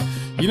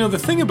You know, the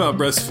thing about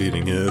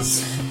breastfeeding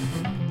is...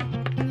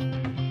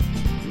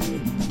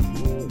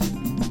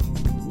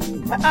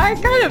 I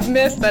kind of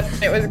missed that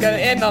it was going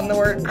to end on the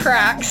word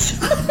cracks.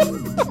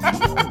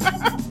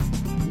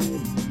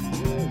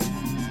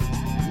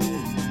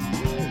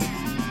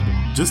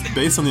 Just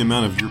based on the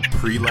amount of your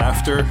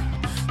pre-laughter,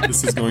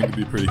 this is going to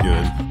be pretty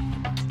good.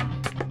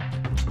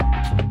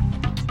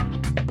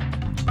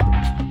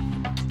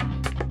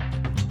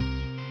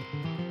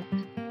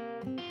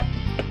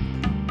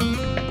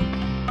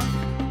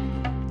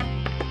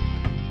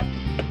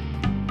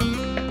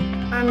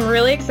 I'm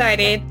really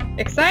excited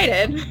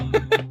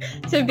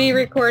to be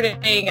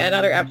recording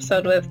another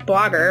episode with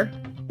blogger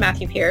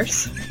Matthew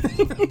Pierce.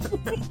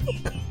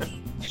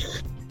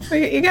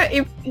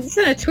 You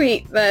sent a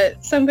tweet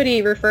that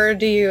somebody referred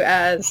to you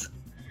as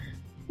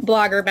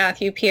blogger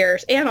Matthew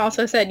Pierce and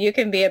also said you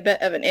can be a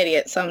bit of an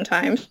idiot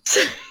sometimes.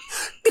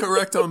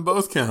 Correct on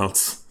both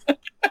counts.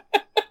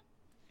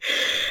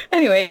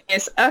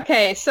 Anyways,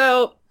 okay,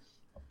 so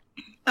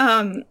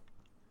a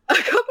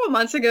couple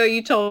months ago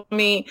you told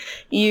me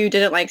you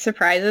didn't like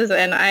surprises,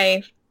 and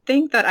I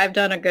think that I've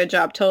done a good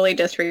job totally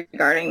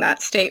disregarding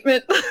that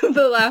statement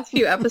the last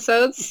few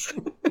episodes.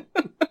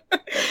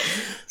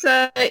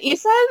 So you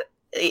said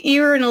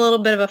you were in a little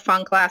bit of a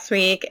funk last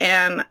week,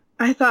 and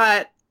I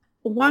thought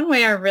one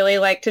way I really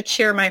like to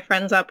cheer my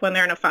friends up when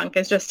they're in a funk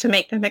is just to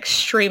make them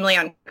extremely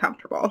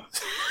uncomfortable.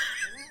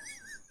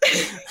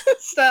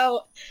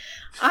 So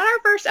on our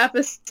first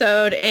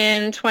episode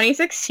in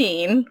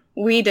 2016,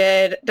 we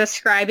did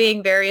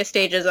describing various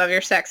stages of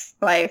your sex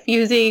life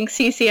using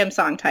CCM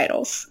song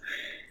titles.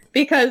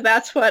 Because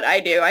that's what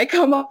I do. I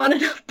come on a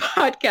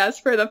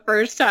podcast for the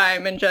first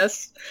time and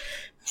just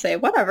say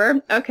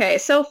whatever. Okay,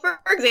 so for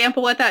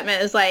example, what that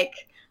meant is like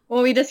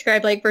when we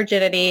described like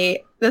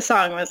virginity, the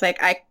song was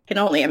like I Can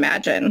Only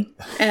Imagine.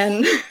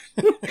 And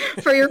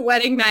for your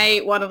wedding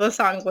night, one of the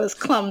songs was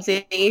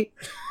Clumsy.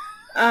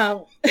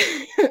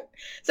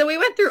 So we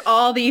went through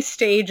all these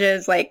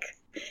stages, like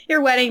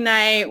your wedding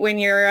night, when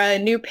you're a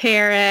new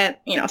parent,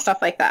 you know, stuff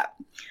like that.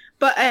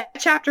 But a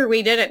chapter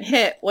we didn't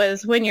hit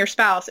was when your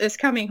spouse is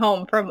coming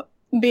home from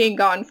being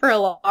gone for a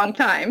long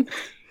time.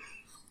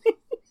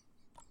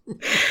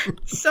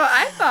 So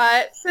I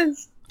thought,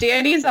 since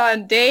Danny's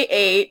on day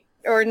 8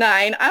 or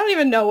 9, I don't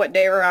even know what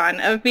day we're on,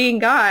 of being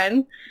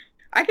gone,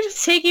 I could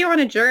just take you on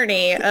a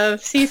journey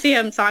of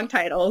CCM song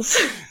titles.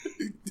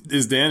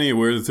 Is Danny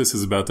aware that this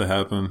is about to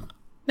happen?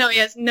 No, he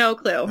has no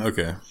clue.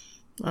 Okay.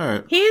 All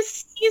right.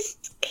 He's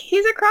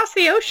across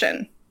the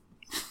ocean.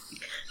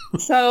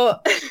 So,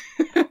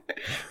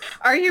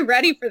 are you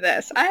ready for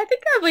this? I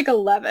think I have like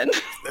 11.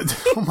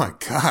 Oh my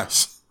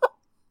gosh.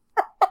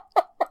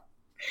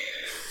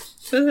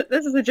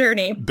 This is a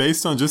journey.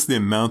 Based on just the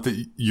amount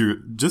that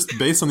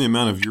based on the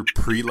amount of your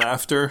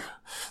pre-laughter,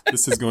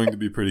 this is going to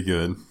be pretty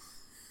good.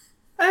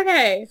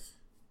 Okay.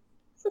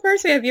 So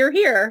first we have You're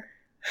Here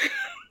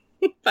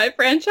by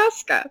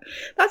Francesca.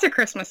 That's a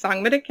Christmas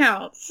song, but it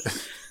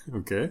counts.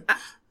 Okay.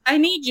 I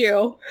Need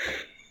You.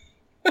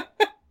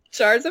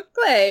 Jars of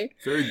Clay.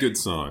 Very good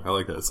song. I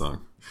like that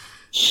song.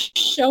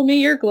 Show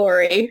Me Your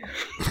Glory.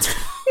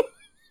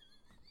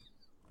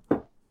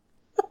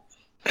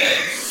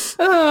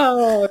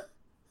 Oh.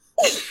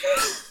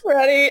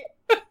 Ready?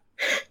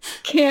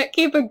 Can't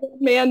Keep a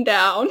Good Man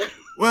Down.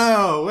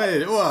 Whoa,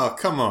 wait. Whoa,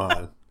 come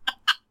on.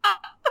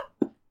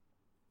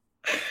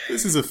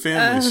 This is a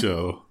family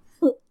show.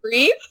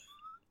 Breathe.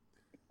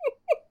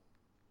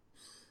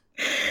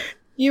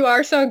 You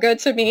Are So Good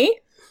to Me.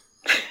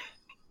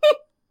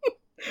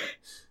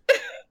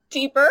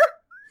 Deeper.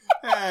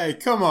 Hey,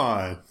 come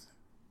on.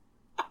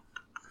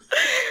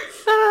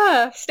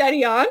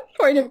 Steady On,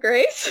 Point of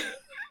Grace.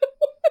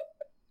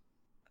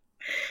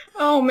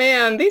 Oh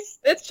man,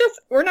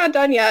 we're not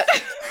done yet.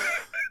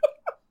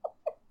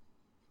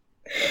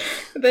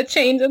 The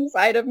Change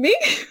Inside of Me.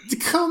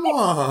 Come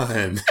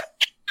on.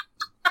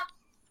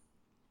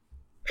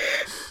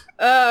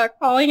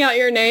 Calling Out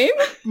Your Name.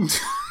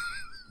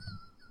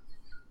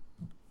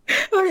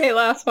 Okay,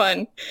 last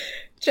one.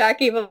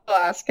 Jackie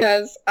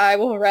Velasquez, I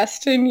Will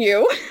Rest in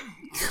You.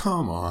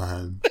 Come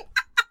on.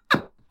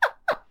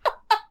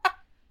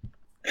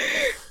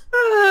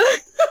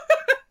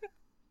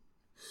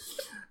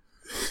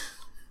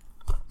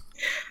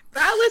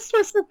 That list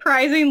was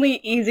surprisingly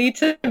easy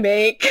to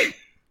make.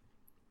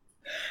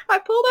 I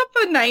pulled up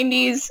a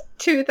 90s,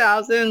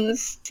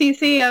 2000s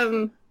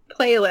CCM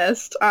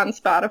playlist on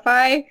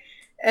Spotify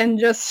and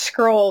just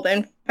scrolled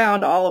and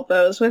found all of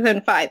those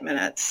within 5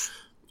 minutes.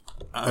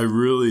 I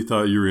really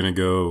thought you were going to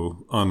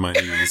go On My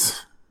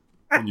Knees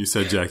when you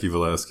said Jackie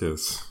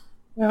Velasquez.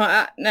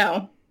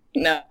 No.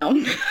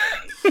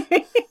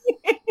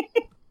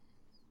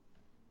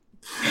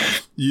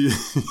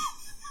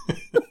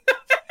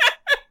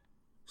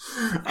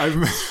 I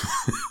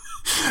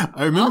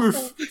remember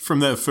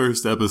from that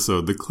first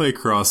episode, the Clay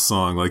Cross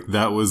song, like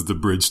that was the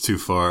bridge too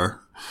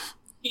far.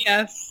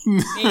 Yes.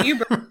 You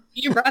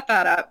brought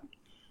that up.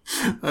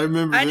 I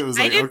remember it was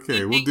like,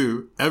 okay, we'll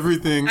do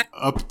everything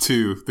up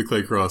to the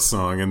Clay Cross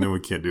song, and then we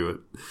can't do it.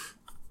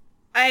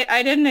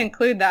 I didn't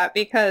include that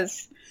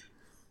because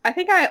I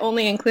think I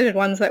only included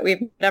ones that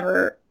we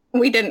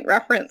didn't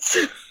reference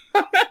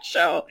on that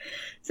show.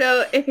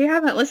 So if you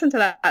haven't listened to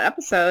that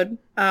episode,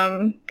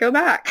 go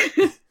back.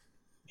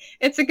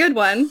 It's a good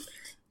one.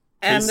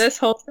 And this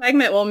whole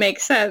segment will make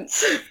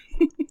sense.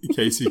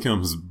 Casey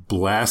comes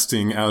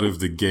blasting out of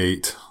the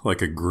gate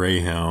like a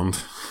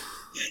greyhound.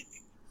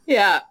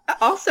 Yeah.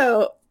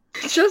 Also,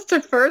 just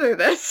to further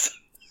this,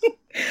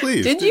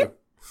 Please. Did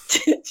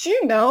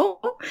you know?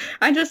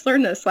 I just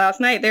learned this last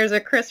night. There's a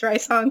Chris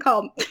Rice song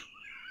called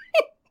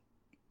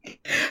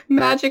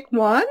Magic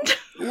Wand.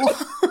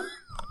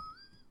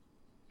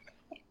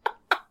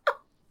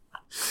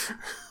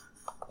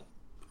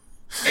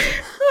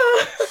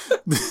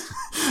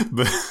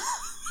 But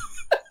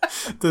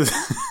does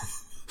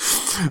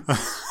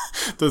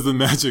the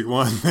magic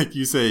wand make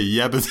you say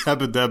yabba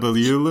dabba dabba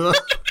yula?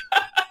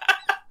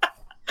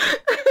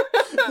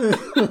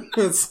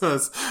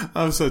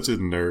 I'm such a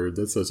nerd.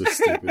 That's such a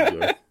stupid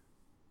joke.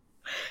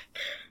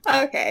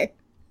 Okay.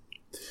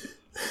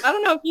 I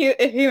don't know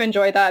if you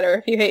enjoy that or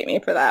if you hate me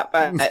for that,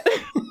 but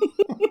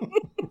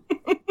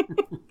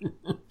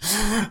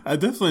I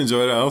definitely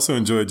enjoyed it. I also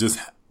enjoyed just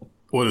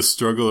what a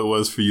struggle it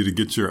was for you to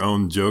get your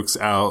own jokes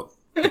out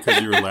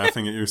because you were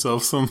laughing at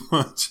yourself so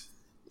much.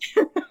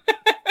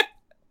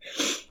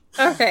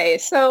 Okay,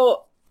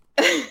 so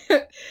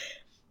it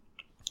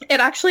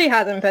actually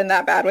hasn't been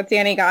that bad with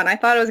Danny gone. I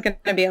thought it was going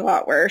to be a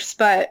lot worse,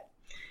 but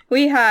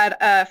we had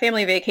a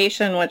family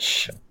vacation,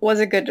 which was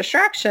a good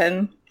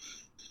distraction.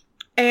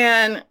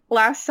 And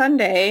last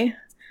Sunday,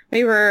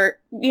 we were,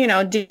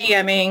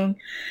 DMing,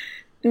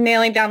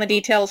 nailing down the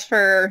details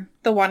for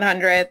the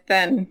 100th,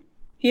 and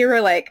you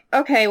were like,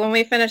 okay, when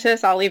we finish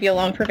this, I'll leave you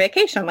alone for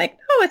vacation. I'm like,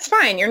 oh, it's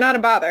fine. You're not a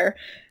bother.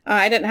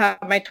 I didn't have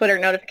my Twitter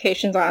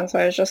notifications on, so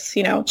I was just,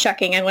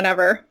 checking in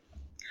whenever.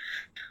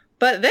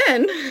 But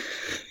then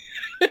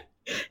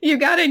you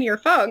got in your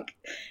funk,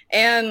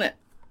 and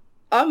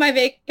on my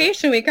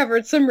vacation, we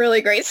covered some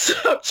really great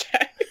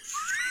subjects.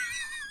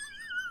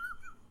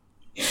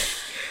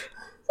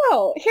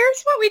 So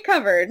here's what we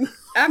covered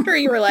after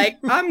you were like,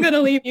 I'm going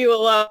to leave you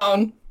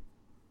alone.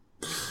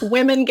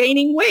 Women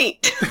gaining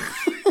weight.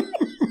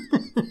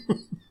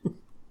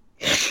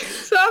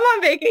 So I'm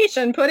on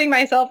vacation putting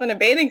myself in a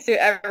bathing suit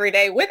every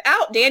day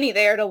without Danny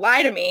there to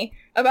lie to me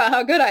about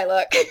how good I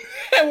look.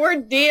 And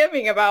we're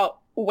DMing about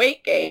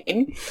weight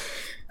gain.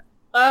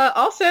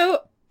 Also,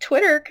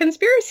 Twitter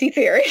conspiracy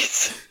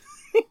theories.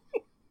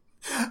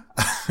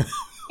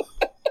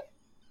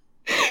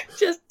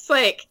 Just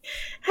like,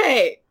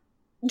 hey,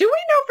 do we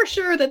know for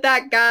sure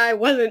that guy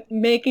wasn't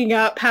making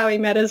up how he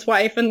met his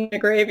wife in the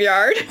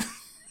graveyard?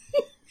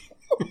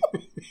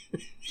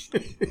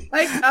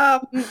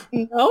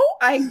 No,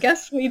 I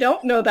guess we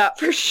don't know that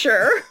for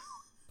sure.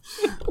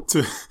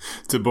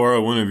 To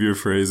borrow one of your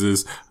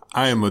phrases,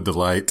 I am a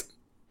delight.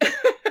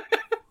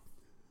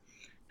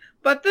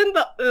 But then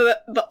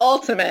the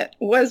ultimate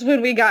was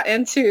when we got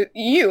into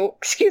you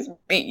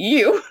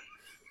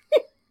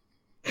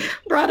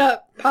brought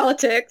up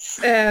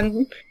politics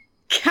and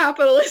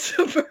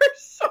capitalism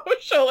versus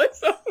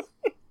socialism.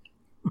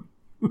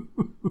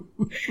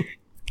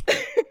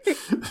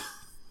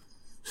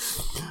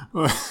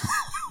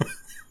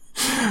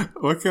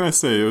 What can I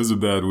say? It was a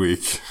bad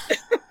week.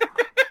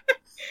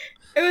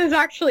 It was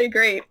actually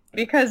great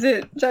because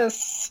it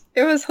was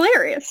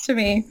hilarious to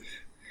me.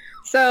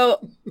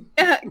 So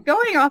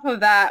going off of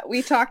that,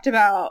 we talked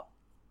about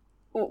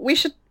we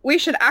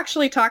should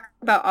actually talk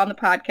about on the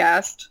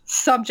podcast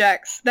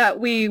subjects that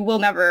we will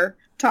never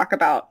talk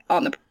about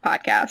on the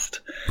podcast.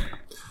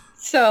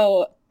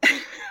 So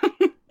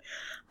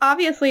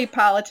obviously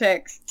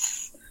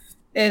politics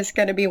is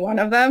going to be one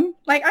of them.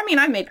 Like, I mean,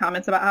 I made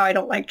comments about how I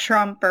don't like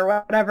Trump or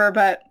whatever,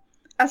 but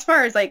as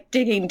far as like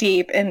digging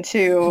deep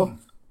into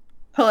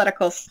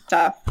political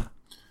stuff,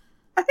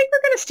 I think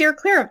we're going to steer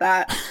clear of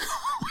that.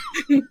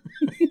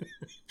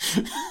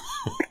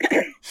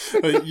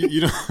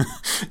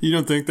 You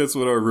don't think that's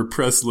what our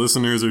repressed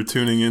listeners are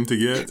tuning in to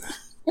get?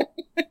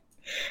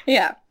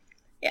 Yeah.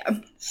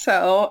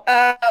 So,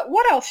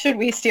 what else should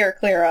we steer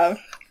clear of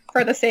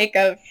for the sake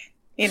of,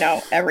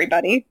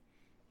 everybody?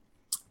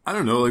 I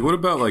don't know. Like, what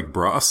about like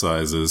bra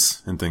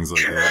sizes and things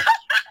like that?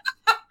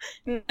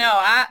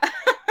 No,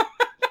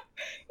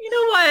 you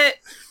know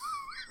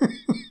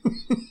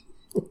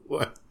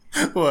what?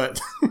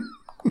 What?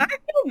 I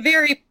feel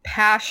very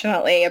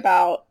passionately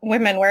about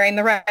women wearing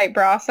the right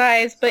bra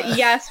size, but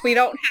yes, we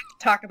don't have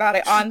to talk about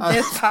it on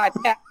this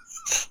podcast.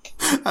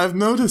 I've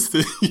noticed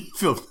that you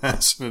feel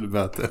passionate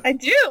about that.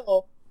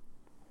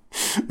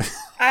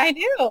 I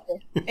do.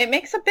 It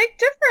makes a big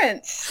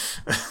difference.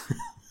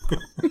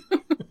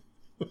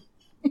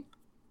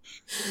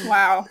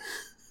 Wow.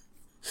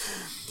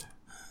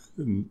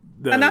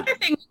 Another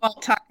thing we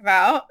won't talk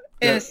about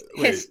is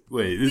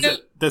Wait.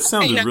 That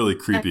sounded really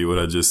creepy, what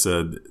I just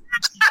said.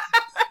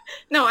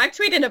 No, I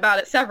tweeted about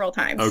it several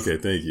times. Okay,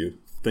 thank you.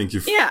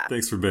 Yeah.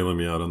 Thanks for bailing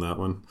me out on that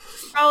one.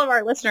 For all of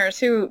our listeners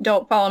who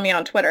don't follow me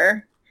on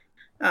Twitter,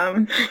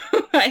 I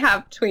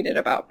have tweeted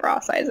about bra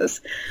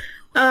sizes.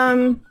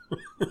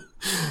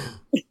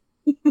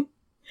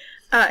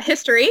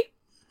 History.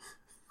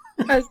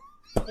 Because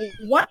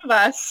one of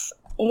us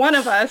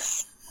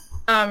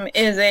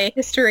is a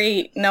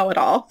history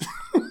know-it-all.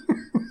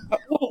 I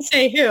won't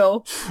say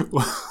who.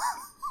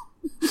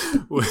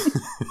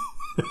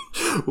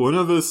 One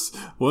of us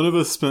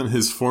spent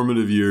his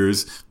formative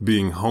years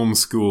being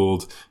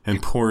homeschooled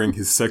and pouring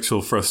his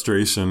sexual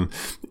frustration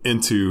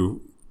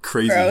into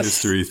crazy Gross.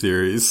 history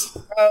theories.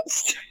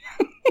 Gross.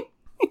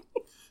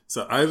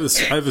 So I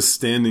have a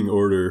standing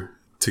order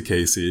to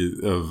Casey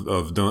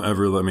of don't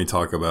ever let me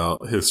talk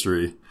about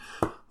history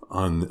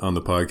on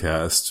the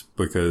podcast,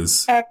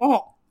 because I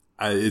won't.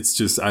 I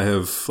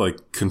have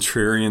like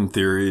contrarian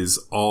theories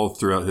all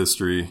throughout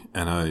history,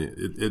 and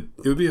it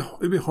would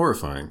be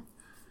horrifying.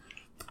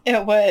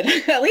 It would.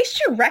 At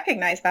least you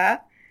recognize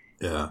that.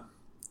 Yeah.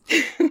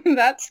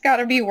 That's got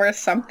to be worth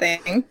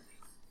something.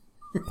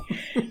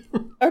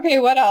 Okay,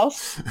 what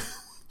else?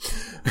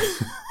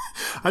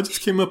 I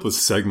just came up with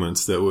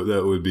segments that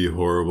would be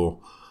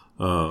horrible.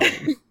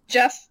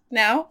 Just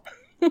now?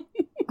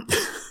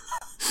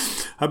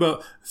 How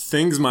about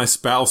things my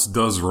spouse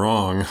does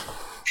wrong?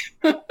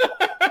 Can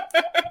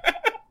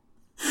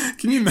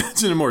you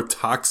imagine a more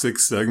toxic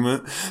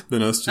segment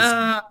than us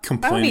just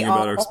complaining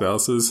about our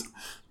spouses?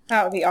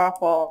 That would be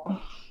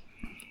awful.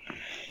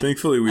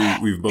 Thankfully,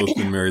 we've both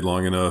been married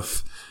long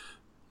enough.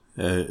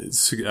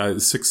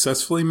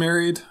 Successfully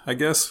married, I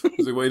guess,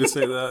 is a way to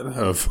say that.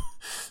 Of,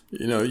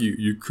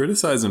 you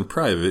criticize in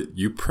private,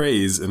 you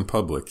praise in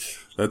public.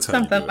 That's how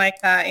something you do it.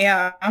 like that.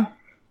 Yeah.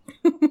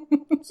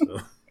 So.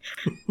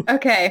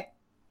 Okay.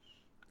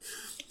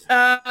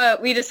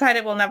 We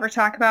decided we'll never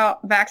talk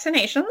about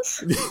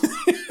vaccinations.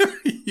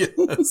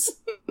 Yes.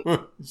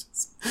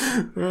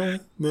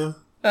 No.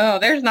 Oh,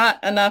 there's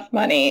not enough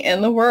money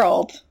in the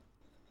world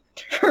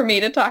for me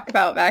to talk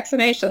about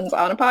vaccinations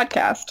on a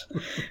podcast.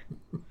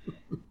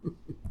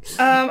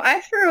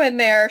 I threw in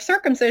there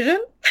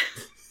circumcision.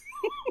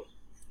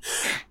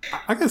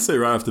 I gotta say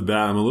right off the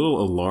bat, I'm a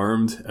little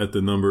alarmed at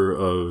the number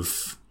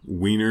of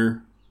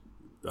wiener,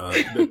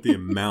 the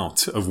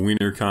amount of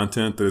wiener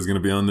content that is going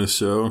to be on this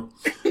show.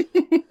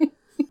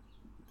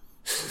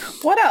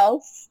 What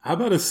else? How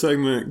about a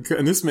segment,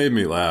 and this made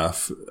me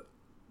laugh,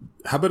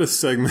 how about a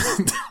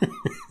segment,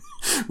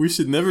 we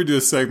should never do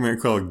a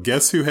segment called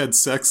Guess Who Had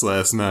Sex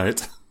Last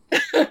Night?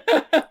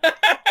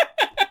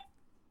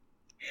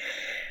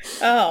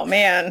 Oh,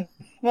 man.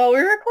 Well, we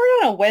record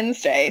on a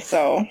Wednesday,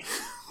 so...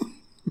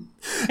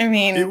 I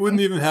mean... It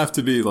wouldn't even have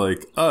to be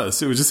like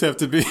us. It would just have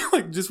to be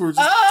like, we're just throwing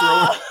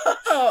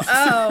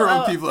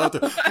people out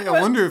there. Hey,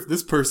 I wonder if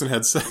this person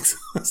had sex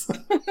last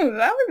night.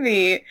 That would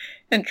be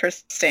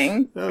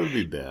interesting. That would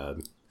be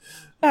bad.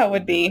 That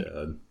would be.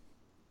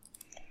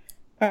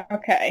 Bad.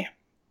 Okay.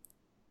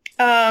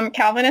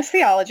 Calvinist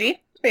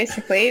theology,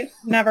 basically.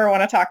 Never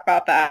want to talk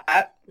about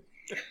that.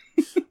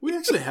 We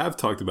actually have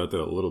talked about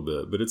that a little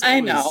bit, but I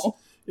know.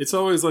 It's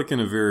always like in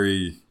a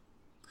very,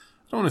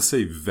 I don't want to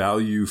say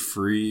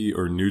value-free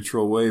or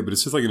neutral way, but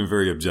it's just like in a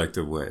very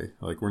objective way.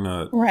 Like we're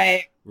not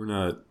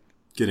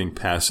getting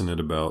passionate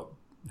about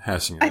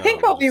hashing it out. I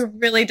think what we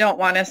really don't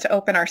want is to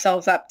open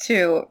ourselves up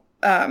to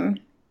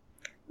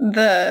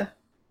the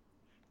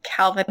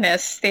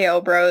Calvinist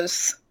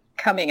Theobros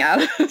coming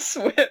at us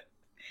with,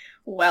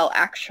 well,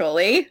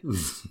 actually.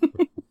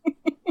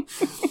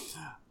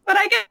 But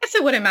I guess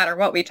it wouldn't matter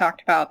what we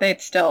talked about. They'd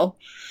still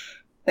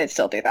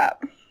do that.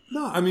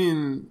 No, I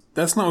mean,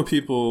 that's not what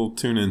people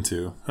tune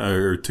into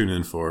or tune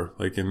in for.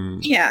 Like,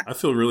 I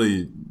feel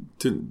really,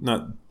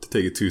 not to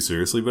take it too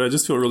seriously, but I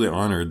just feel really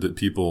honored that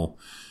people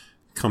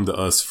come to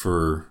us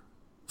for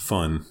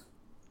fun.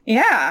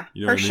 Yeah,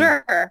 you know for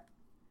sure.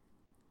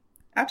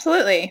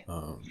 Absolutely.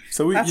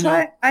 That's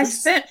why I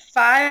spent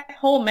 5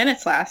 whole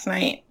minutes last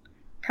night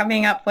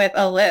coming up with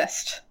a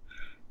list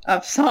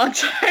of song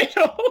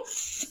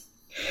titles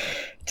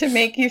to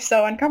make you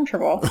so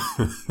uncomfortable.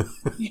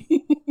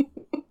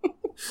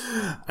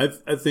 I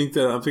think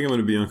I'm going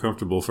to be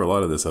uncomfortable for a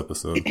lot of this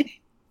episode.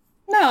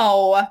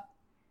 No.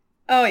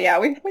 Oh yeah,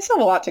 we still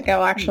have a lot to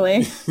go,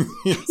 actually.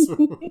 Yes.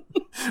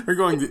 We're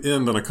going to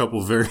end on a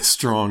couple very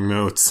strong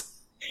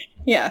notes.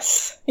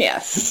 Yes.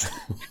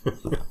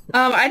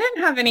 I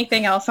didn't have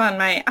anything else on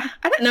my...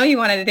 I didn't know you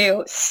wanted to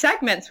do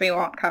segments we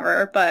won't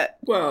cover, but...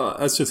 Well,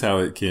 that's just how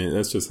it came.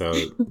 That's just how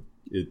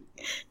it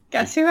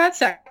Guess who had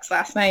sex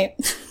last night?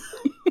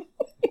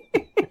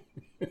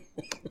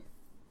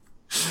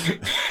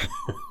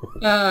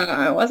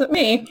 It wasn't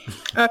me.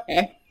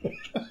 Okay.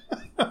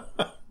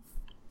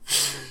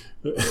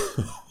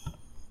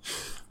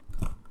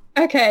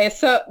 Okay,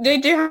 so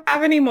did you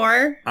have any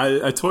more?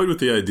 I toyed with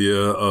the idea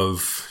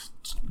of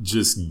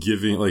just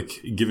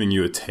giving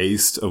you a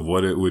taste of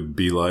what it would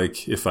be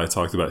like if I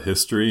talked about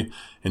history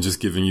and just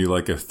giving you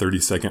like a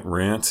 30-second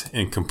rant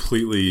and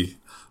completely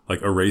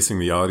like erasing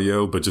the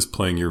audio, but just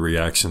playing your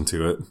reaction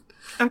to it.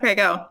 Okay,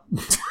 go.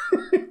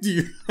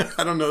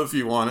 I don't know if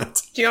you want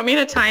it. Do you want me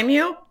to time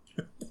you?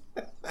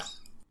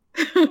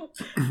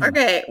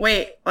 Okay,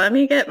 wait. Let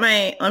me get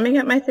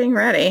my thing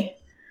ready.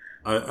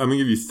 I'm gonna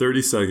give you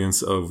 30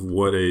 seconds of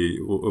what it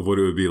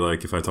would be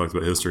like if I talked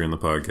about history in the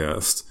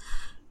podcast.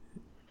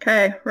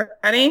 Okay,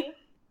 ready?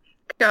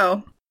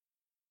 Go.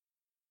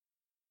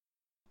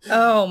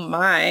 Oh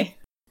my.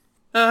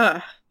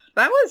 That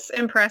was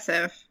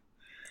impressive.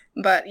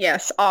 But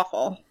yes,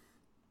 awful.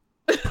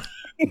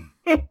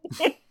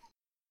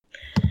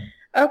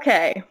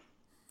 Okay.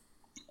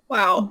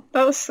 Wow,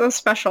 that was so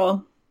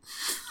special.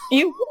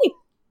 You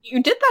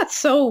did that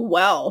so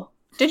well.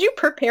 Did you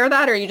prepare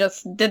that, or you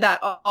just did that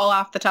all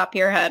off the top of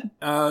your head?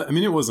 I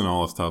mean, it wasn't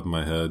all off the top of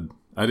my head.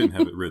 I didn't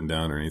have it written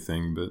down or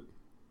anything, but...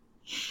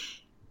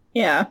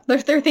 Yeah,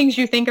 there are things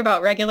you think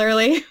about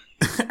regularly.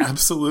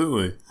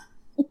 Absolutely.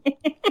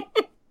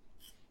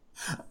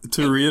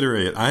 To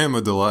reiterate, I am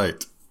a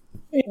delight.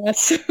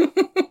 Yes.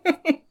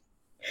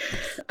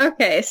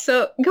 Okay,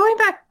 so going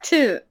back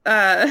to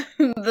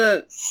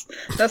the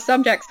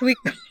subjects we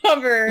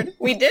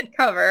did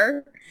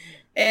cover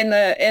in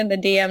the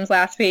DMs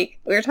last week.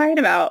 We were talking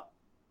about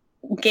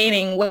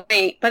gaining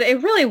weight, but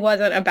it really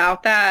wasn't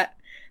about that.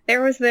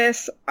 There was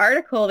this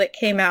article that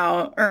came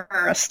out, or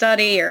a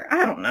study, or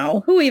I don't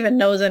know, who even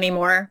knows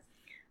anymore,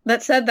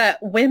 that said that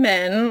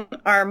women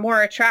are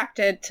more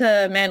attracted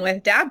to men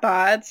with dad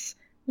bods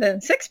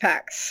than six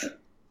packs.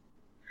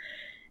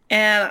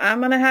 And I'm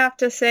going to have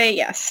to say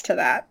yes to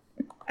that.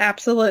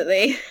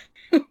 Absolutely.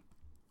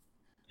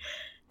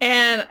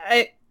 And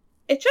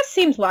it just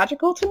seems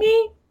logical to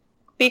me,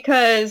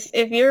 because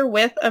if you're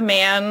with a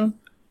man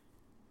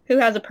who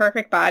has a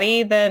perfect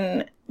body,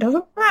 then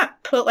doesn't that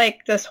put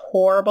like this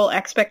horrible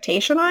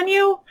expectation on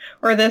you?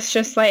 Or this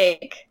just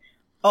like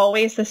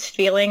always this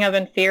feeling of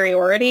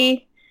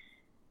inferiority?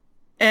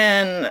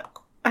 And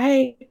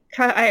I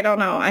don't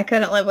know. I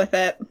couldn't live with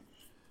it.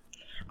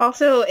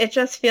 Also, it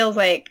just feels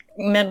like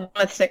men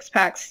with six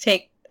packs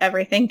take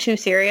everything too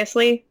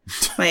seriously.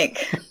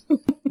 Like,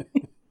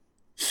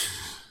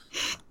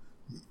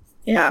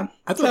 yeah.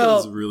 I thought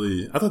that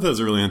was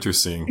a really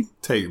interesting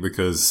take,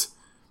 because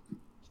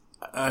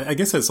I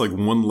guess that's like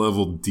one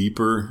level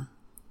deeper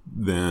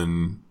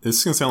than,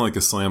 it's going to sound like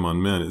a slam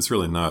on men. It's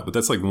really not, but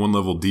that's like one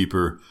level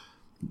deeper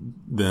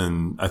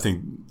than I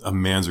think a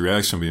man's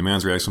reaction would be. A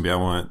man's reaction would be, I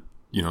want,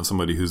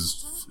 somebody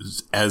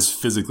who's as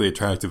physically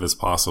attractive as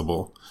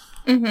possible.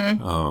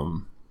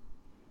 Mm-hmm.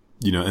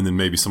 And then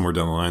maybe somewhere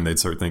down the line they'd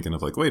start thinking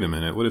of like, wait a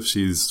minute, what if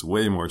she's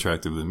way more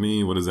attractive than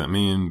me? What does that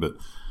mean? But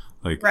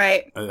like,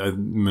 right.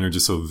 Men are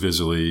just so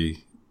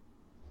visually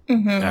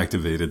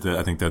activated that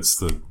I think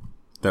that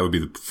would be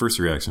the first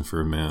reaction for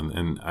a man.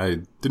 And I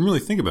didn't really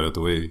think about it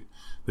the way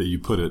that you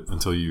put it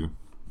until you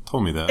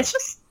told me that. It's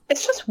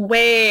just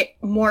way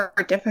more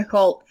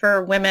difficult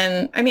for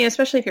women. I mean,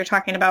 especially if you're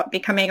talking about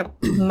becoming a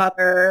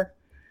mother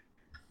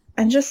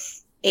and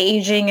just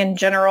aging in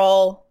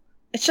general.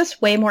 It's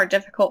just way more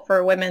difficult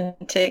for women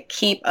to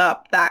keep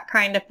up that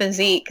kind of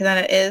physique than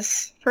it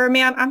is for a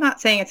man. I'm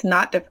not saying it's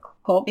not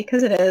difficult,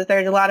 because it is.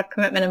 There's a lot of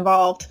commitment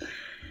involved.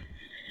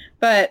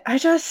 But I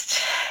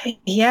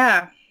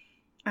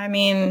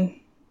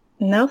mean,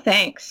 no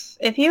thanks.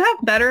 If you have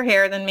better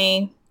hair than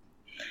me,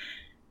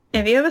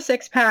 if you have a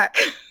six pack,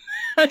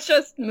 let's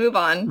just move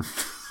on.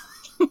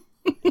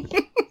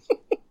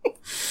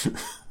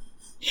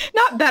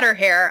 Not better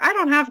hair. I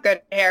don't have good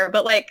hair,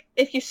 but like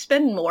if you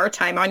spend more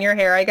time on your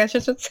hair, I guess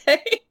you should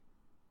say.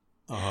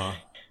 Uh-huh.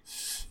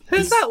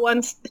 Who's that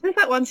one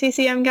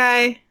CCM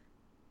guy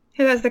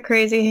who has the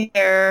crazy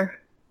hair?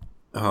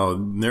 Oh,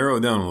 narrow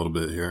it down a little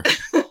bit here.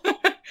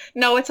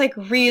 No, it's like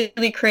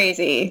really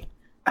crazy.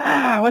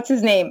 What's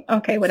his name?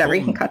 Okay, whatever.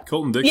 You can cut.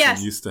 Colton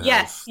Dixon used to have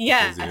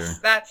yes,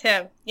 that's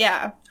him.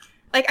 Yeah.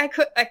 Like I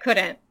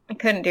couldn't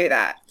do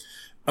that.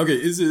 Okay,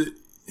 is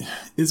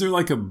there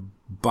like a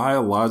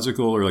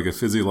biological or like a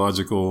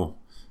physiological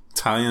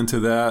tie into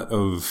that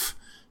of,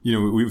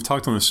 we've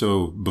talked on the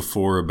show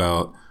before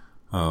about,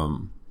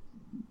 the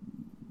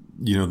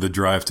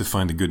drive to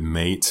find a good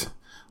mate.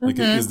 Like,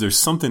 is there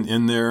something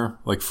in there,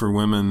 like for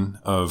women,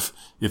 of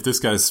if this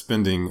guy's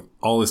spending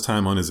all his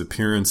time on his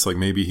appearance, like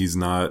maybe he's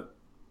a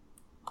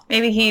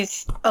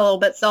little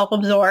bit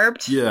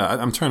self-absorbed. Yeah,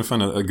 I'm trying to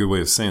find a good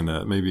way of saying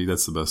that. Maybe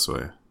that's the best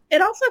way.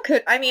 It also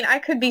could, I mean, I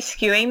could be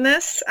skewing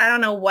this. I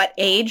don't know what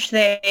age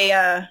they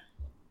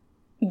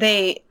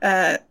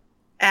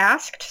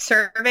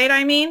surveyed,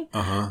 I mean.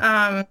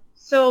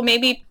 So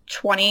maybe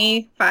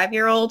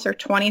 25-year-olds or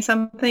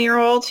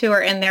 20-something-year-olds who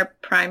are in their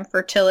prime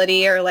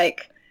fertility or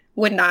like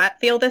would not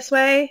feel this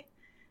way.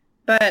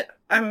 But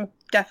I'm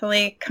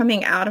definitely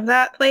coming out of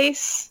that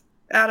place,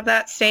 out of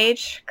that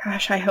stage.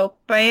 Gosh, I hope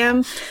I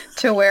am,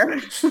 to where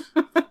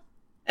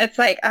it's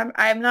like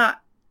my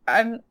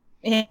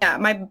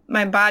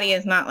body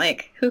is not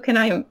like, who can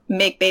I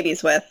make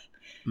babies with?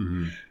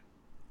 Mm-hmm.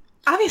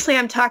 Obviously,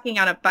 I'm talking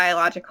on a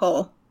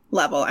biological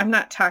level. I'm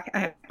not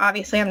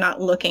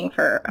looking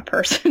for a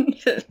person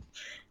to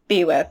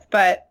be with,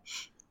 but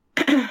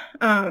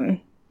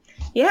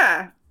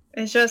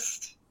it's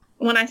just,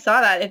 when I saw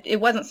that, it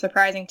wasn't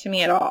surprising to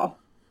me at all.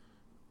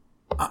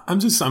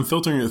 I'm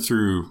filtering it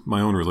through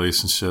my own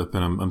relationship,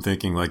 and I'm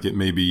thinking like it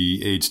may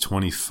be age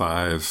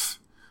 25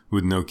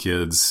 with no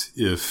kids,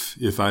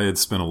 if I had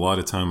spent a lot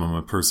of time on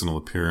my personal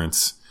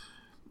appearance,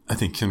 I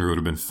think Kendra would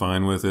have been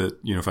fine with it.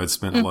 You know, if I'd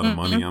spent a lot of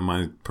money on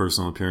my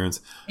personal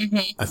appearance.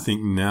 I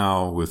think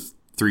now with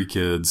 3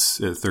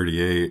 kids at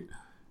 38,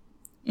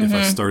 if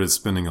I started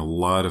spending a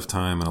lot of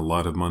time and a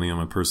lot of money on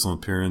my personal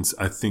appearance,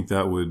 I think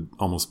that would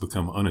almost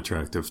become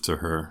unattractive to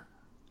her.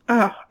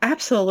 Oh,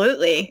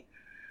 absolutely.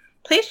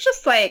 Please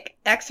just like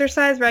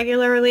exercise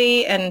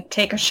regularly and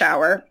take a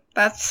shower.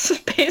 That's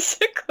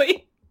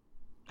basically,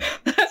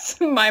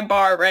 that's my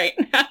bar right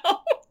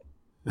now.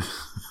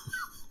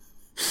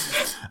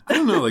 I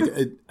don't know, like,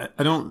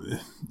 I don't,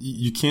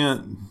 you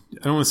can't,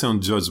 I don't want to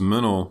sound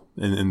judgmental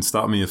and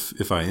stop me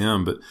if I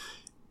am, but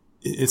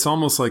it's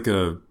almost like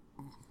a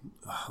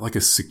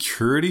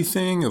security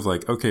thing of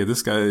like, okay,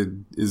 this guy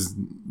is,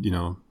 you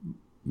know,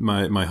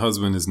 my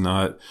husband is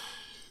not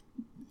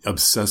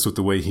obsessed with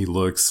the way he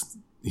looks.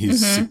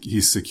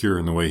 He's secure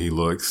in the way he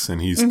looks,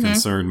 and he's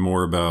concerned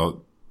more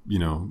about, you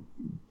know,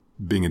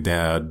 being a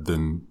dad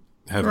than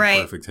having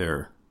perfect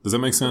hair. Does that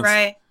make sense?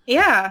 Right.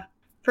 Yeah,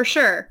 for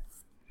sure.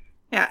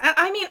 Yeah.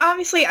 I mean,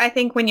 obviously, I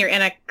think when you're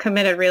in a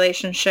committed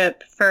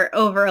relationship for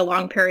over a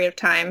long period of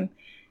time,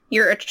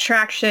 your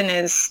attraction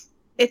is,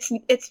 it's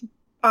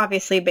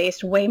obviously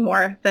based way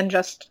more than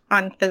just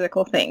on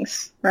physical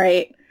things,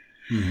 right?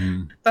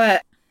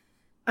 But,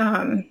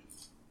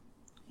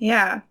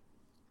 yeah,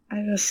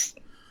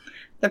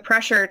 the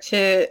pressure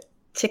to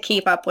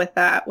keep up with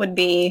that would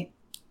be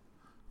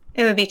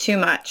too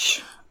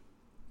much.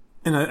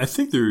 And I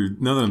think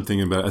now that I'm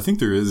thinking about it, I think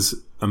there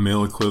is a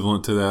male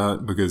equivalent to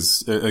that,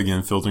 because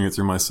again, filtering it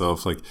through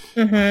myself, like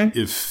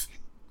if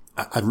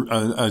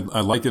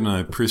I like it and I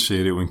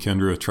appreciate it when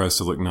Kendra tries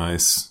to look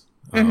nice,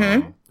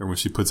 or when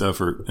she puts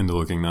effort into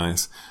looking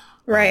nice.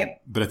 Right.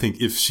 But I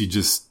think if she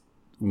just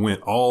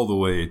went all the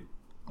way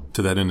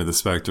to that end of the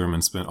spectrum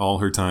and spent all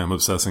her time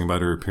obsessing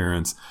about her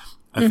appearance,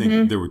 I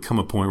think there would come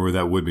a point where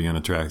that would be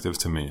unattractive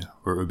to me,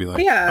 where it would be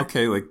like,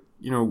 okay, like,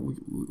 you know,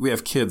 we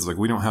have kids, like,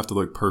 we don't have to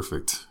look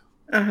perfect.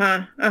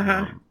 I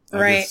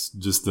guess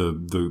just the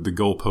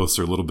goalposts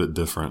are a little bit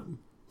different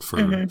for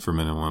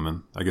men and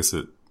women. I guess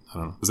I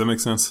don't know. Does that make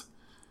sense?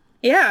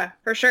 Yeah,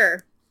 for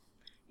sure.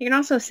 You can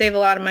also save a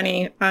lot of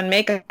money on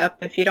makeup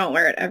if you don't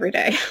wear it every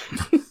day.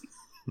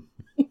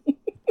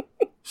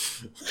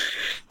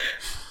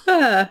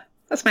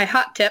 That's my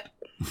hot tip.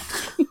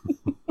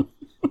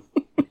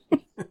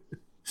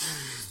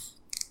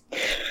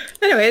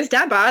 Anyways,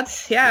 dad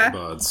bods. Yeah. Dad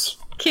bods.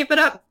 Keep it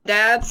up,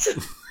 dads.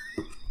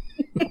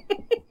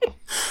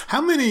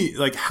 How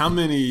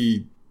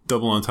many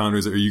double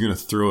entendres are you going to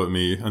throw at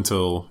me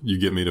until you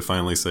get me to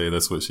finally say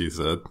that's what she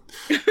said?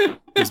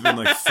 There's been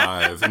like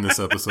 5 in this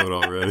episode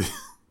already.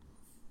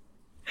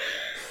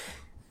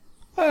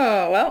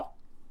 Oh, well.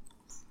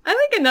 I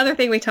think another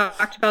thing we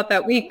talked about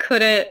that we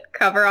couldn't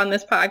cover on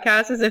this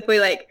podcast is if we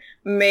like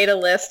made a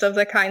list of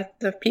the kinds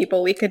of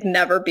people we could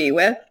never be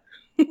with.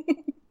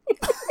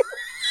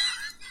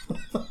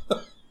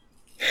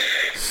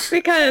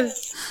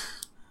 Because,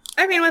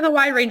 I mean, with a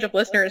wide range of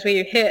listeners,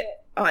 we hit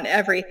on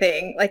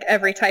everything, like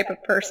every type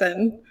of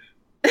person.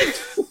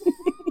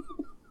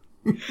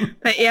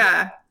 But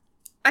yeah,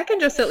 I can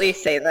just at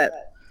least say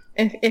that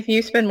if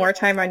you spend more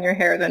time on your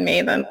hair than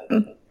me, then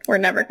we're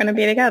never going to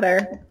be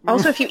together.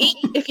 Also, if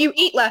you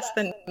eat less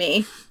than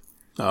me.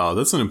 Oh,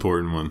 that's an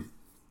important one.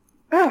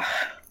 Oh,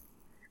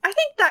 I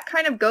think that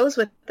kind of goes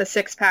with the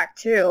 6-pack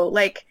too.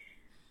 Like,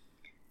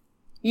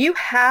 you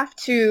have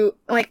to,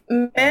 like,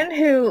 men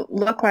who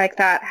look like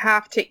that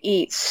have to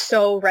eat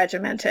so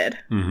regimented.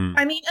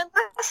 I mean,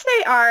 unless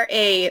they are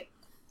a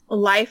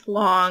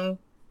lifelong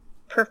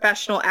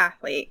professional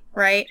athlete,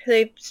 right?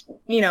 They've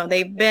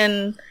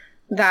been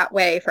that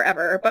way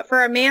forever. But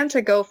for a man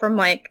to go from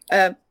like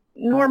a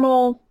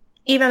normal,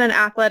 even an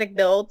athletic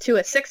build to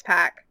a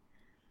 6-pack,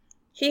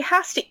 he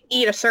has to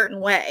eat a certain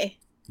way.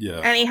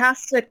 Yeah. And he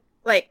has to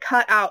like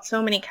cut out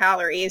so many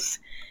calories.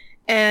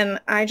 And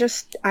I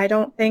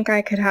don't think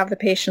I could have the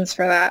patience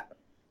for that.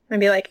 I'd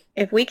be like,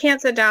 if we can't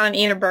sit down and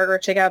eat a burger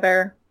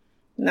together,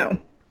 no.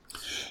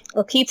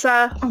 Or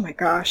pizza, oh my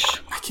gosh.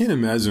 I can't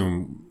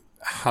imagine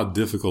how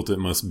difficult it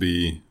must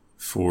be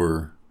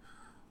for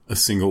a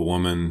single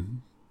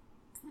woman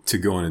to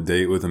go on a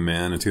date with a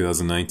man in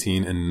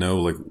 2019 and know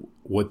like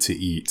what to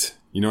eat.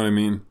 You know what I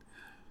mean?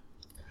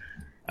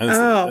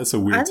 That's a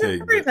weird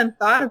take. I've never even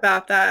thought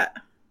about that.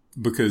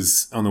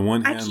 Because on the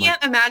one hand, I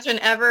can't imagine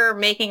ever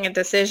making a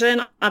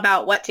decision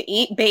about what to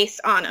eat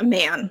based on a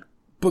man.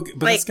 But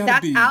like,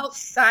 that's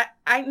outside.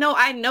 I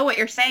know what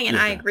you're saying, and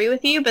I agree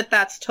with you, but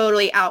that's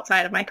totally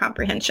outside of my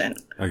comprehension.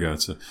 I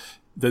gotcha.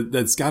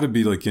 That's got to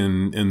be like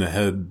in the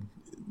head.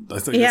 I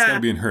think it's got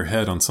to be in her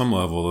head on some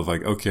level of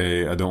like,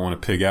 okay, I don't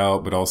want to pig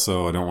out, but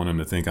also I don't want him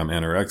to think I'm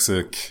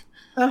anorexic.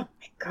 Oh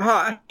my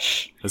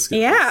gosh.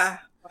 Yeah.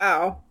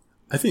 Wow.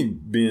 I think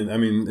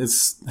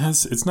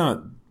it's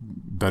not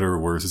better or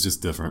worse. It's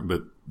just different.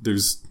 But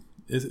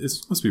it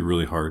must be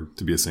really hard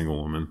to be a single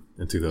woman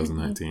in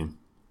 2019.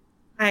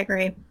 I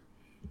agree.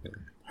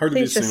 Hard to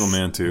be a single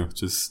man too,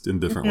 just in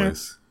different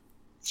ways.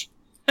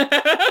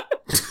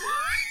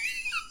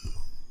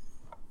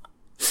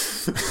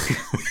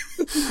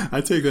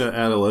 I take that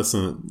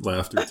adolescent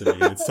laughter to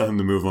mean it's time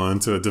to move on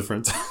to a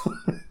different topic.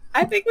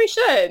 I think we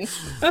should.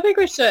 I think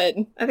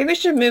we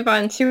should move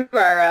on to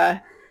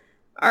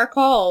our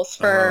calls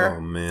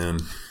for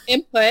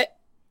input.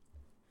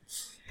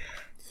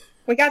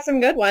 We got some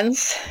good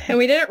ones, and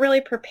we didn't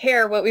really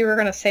prepare what we were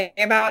going to say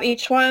about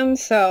each one,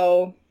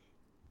 so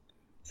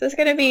this is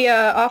going to be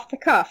off the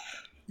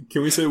cuff.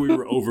 Can we say we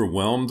were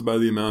overwhelmed by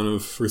the amount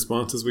of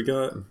responses we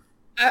got?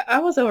 I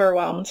was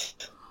overwhelmed.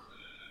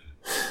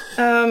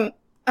 I'm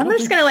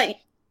just going to let you...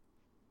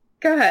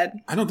 Go ahead.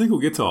 I don't think we'll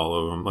get to all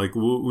of them. Like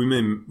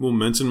we'll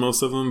mention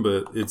most of them,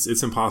 but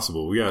it's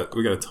impossible. We got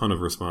a ton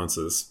of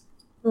responses.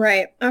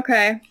 Right.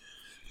 Okay.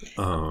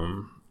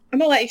 I'm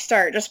gonna let you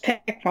start. Just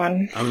pick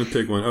one. I'm gonna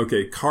pick one.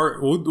 Okay.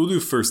 We'll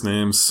do first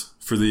names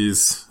for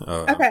these.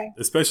 Okay.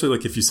 Especially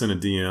like if you send a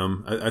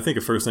DM. I think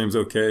a first name's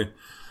okay.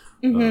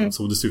 So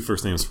we'll just do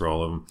first names for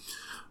all of them.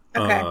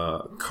 Okay.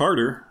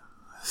 Carter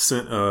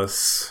sent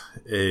us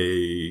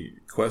a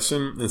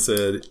question and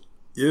said,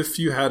 if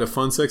you had a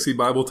Fun Sexy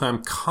Bible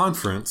Time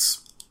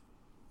conference,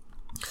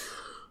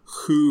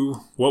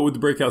 what would the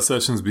breakout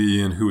sessions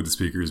be and who would the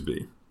speakers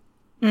be?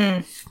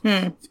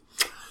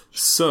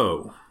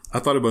 So, I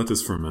thought about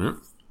this for a minute.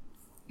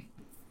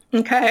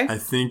 Okay. I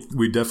think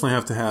we definitely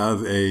have to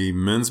have a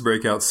men's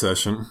breakout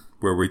session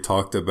where we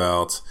talked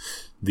about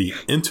the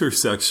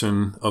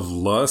intersection of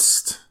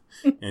lust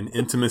and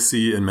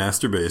intimacy and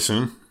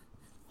masturbation.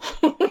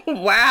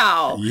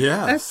 Wow.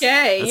 Yes.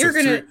 Okay. You're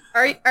gonna.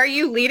 Are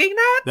you leading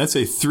that? That's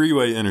a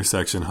 3-way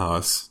intersection,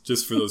 Haas.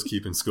 Just for those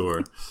keeping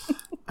score.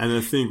 And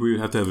I think we would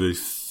have to have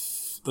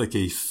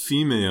a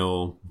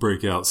female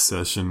breakout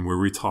session where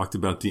we talked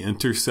about the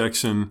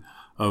intersection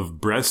of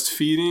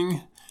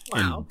breastfeeding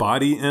and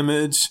body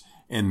image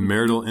and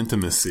marital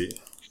intimacy.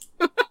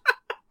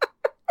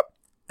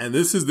 And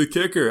this is the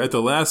kicker. At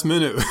the last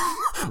minute,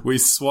 we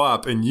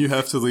swap, and you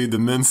have to lead the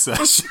men's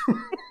session.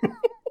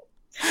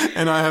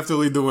 And I have to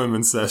lead the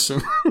women's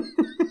session.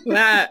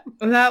 That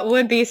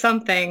would be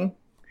something.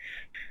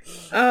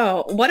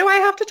 Oh, what do I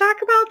have to talk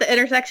about? The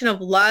intersection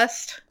of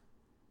lust,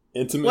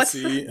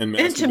 intimacy, and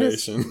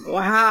masturbation.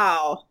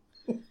 Wow.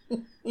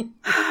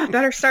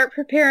 Better start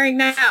preparing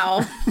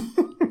now.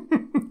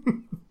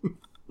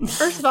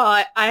 First of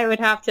all, I would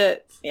have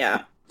to,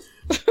 yeah.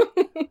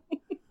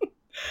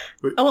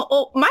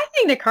 Well, my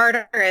thing to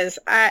Carter is,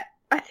 I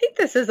think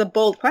this is a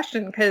bold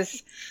question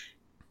because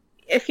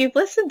if you've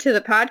listened to the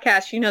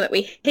podcast, you know that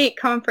we hate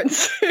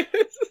conferences.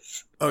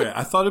 Oh yeah,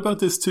 I thought about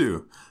this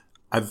too.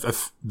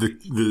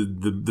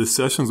 The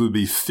sessions would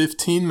be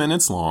 15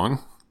 minutes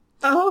long.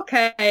 Oh,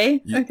 okay.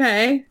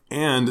 Okay.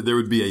 And there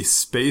would be a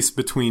space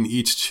between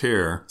each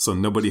chair, so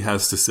nobody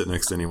has to sit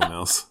next to anyone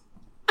else.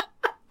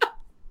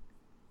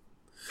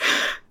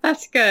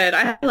 That's good.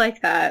 I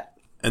like that.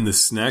 And the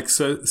snack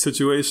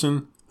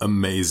situation,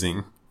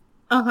 amazing.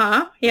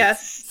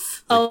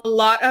 Yes. A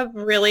lot of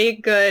really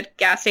good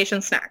gas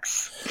station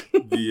snacks.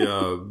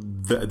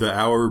 The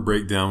hour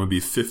breakdown would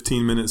be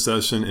 15-minute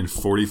session and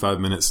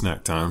 45-minute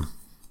snack time.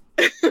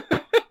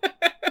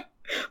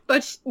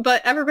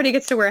 But everybody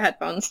gets to wear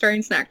headphones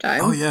during snack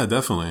time. Oh yeah,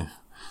 definitely.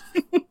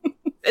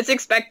 It's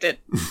expected.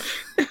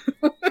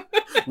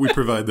 We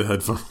provide the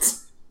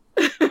headphones.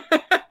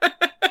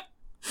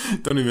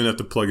 Don't even have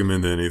to plug them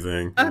into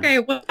anything. Okay,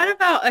 what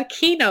about a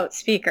keynote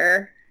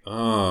speaker?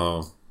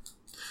 Oh.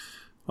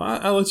 Well,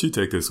 I'll let you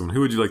take this one. Who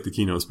would you like the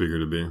keynote speaker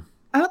to be?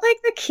 I would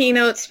like the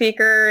keynote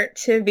speaker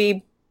to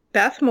be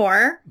Beth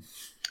Moore.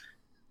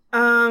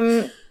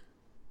 And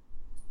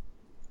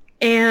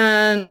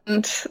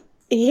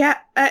yeah,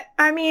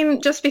 I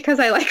mean, just because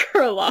I like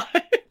her a lot.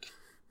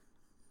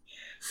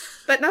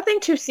 But nothing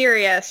too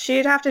serious.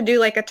 She'd have to do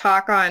like a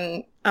talk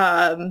on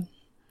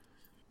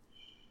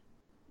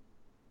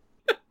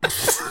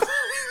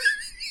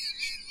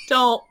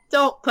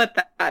Don't put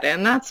that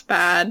in. That's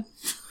bad.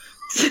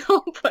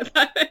 Don't put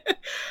that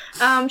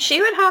in.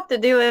 She would have to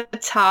do a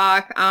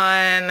talk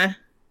on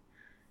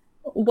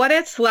what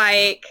it's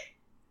like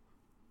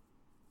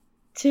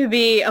to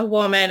be a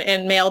woman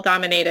in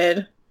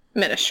male-dominated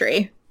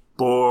ministry.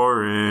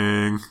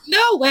 Boring.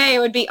 No way. It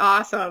would be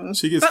awesome.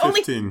 She gets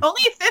 15.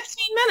 Only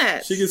 15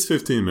 minutes. She gets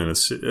 15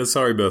 minutes.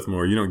 Sorry, Beth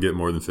Moore. You don't get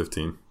more than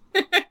 15.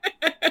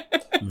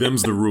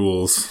 Them's the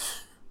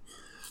rules.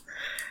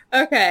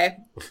 Okay.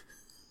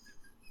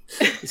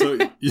 So,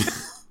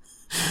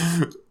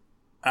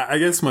 I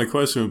guess my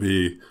question would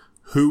be,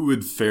 who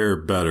would fare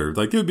better?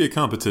 Like, it would be a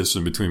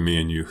competition between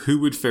me and you. Who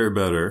would fare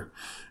better?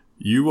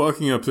 You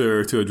walking up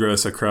there to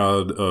address a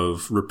crowd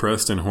of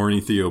repressed and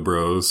horny Theo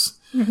bros,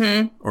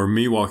 or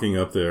me walking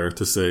up there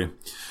to say,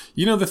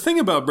 you know, the thing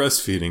about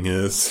breastfeeding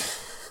is...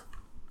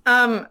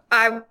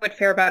 I would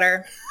fare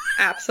better.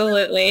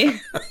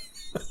 Absolutely.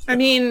 I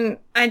mean,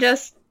 I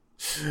just,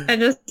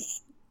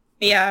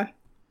 yeah.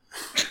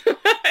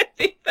 I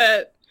think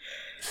that,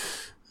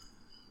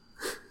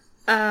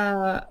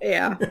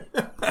 yeah.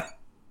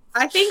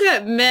 I think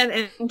that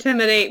men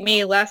intimidate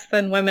me less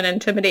than women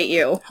intimidate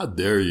you. How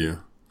dare you?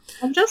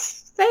 I'm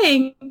just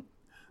saying.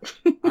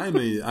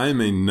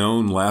 I'm a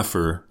known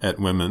laugher at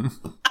women.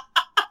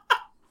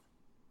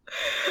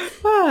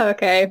 Oh,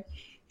 okay.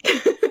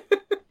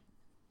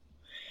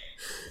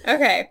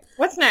 Okay,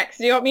 what's next?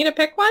 Do you want me to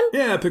pick one?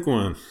 Yeah, pick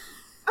one.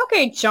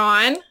 Okay,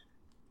 John.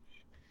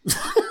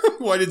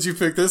 Why did you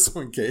pick this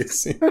one,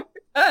 Casey?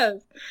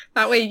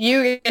 That way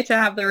you get to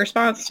have the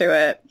response to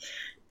it.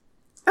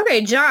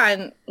 Okay,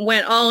 John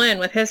went all in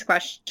with his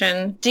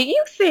question. Do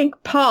you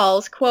think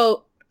Paul's,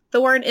 quote,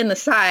 thorn in the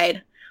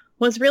side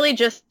was really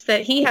just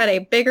that he had a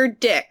bigger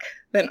dick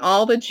than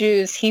all the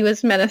Jews he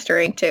was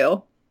ministering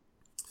to?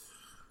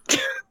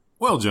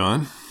 Well,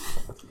 John,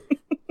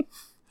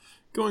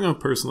 going on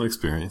personal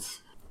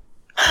experience.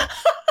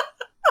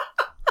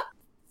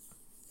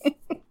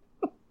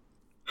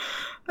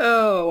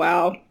 Oh,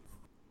 wow.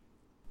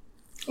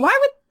 Why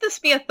would this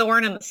be a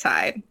thorn in the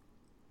side?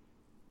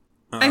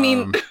 I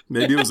mean...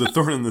 maybe it was a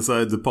thorn in the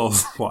side to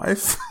Paul's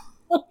wife?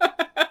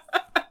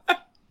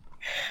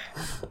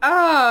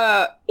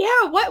 Yeah,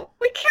 what?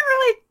 We can't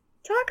really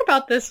talk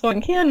about this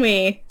one, can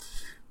we?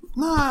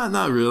 Nah,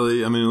 not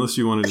really. I mean, unless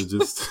you wanted to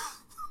just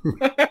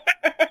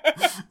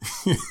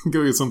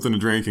go get something to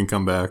drink and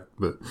come back,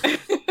 but...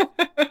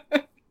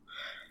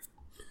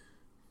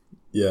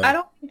 Yeah. I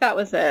don't think that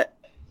was it.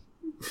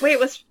 Wait,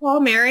 was Paul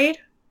married?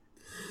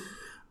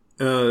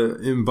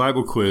 In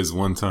Bible quiz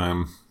one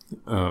time,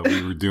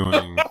 we were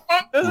doing...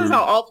 This is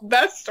how all the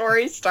best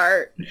stories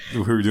start.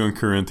 We were doing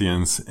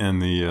Corinthians,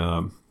 and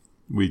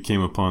we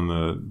came upon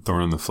the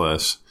thorn in the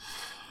flesh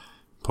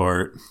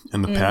part,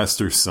 and the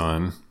pastor's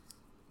son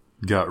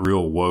got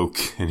real woke,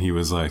 and he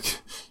was like,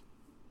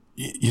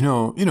 you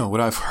know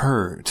what I've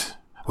heard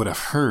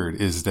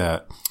is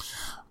that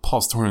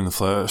Paul's thorn in the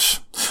flesh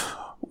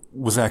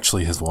was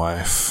actually his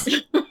wife.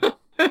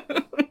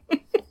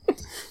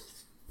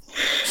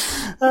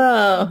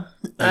 Oh,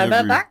 I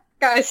bet that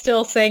guy's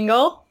still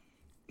single.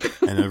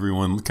 And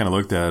everyone kind of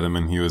looked at him,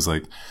 and he was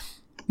like,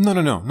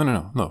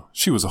 no.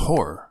 She was a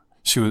whore.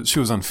 She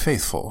was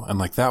unfaithful, and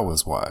like that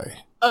was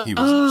why she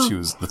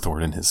was the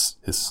thorn in his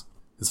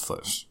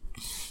flesh.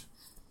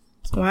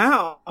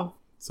 Wow.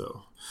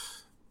 So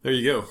there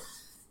you go.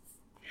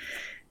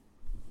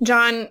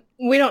 John,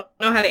 we don't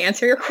know how to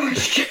answer your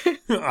question.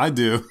 I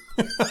do.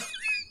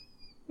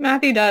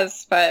 Matthew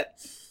does, but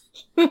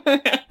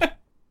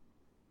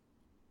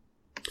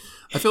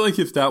I feel like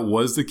if that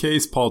was the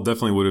case, Paul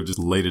definitely would have just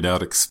laid it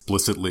out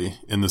explicitly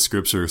in the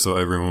scripture so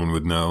everyone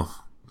would know.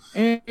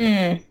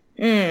 I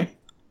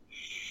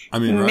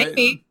mean, right?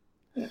 Maybe.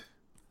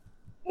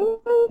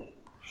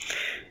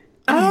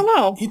 I don't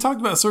know. He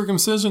talked about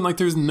circumcision like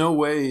there's no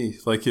way,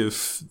 like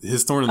if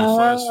his thorn in the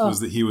flesh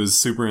was that he was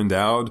super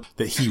endowed,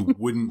 that he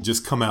wouldn't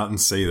just come out and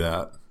say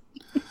that.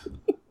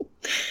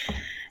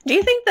 Do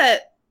you think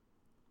that...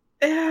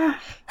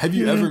 Have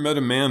you ever met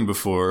a man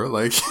before?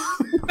 Like,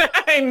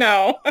 I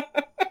know. I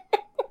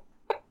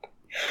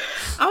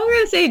was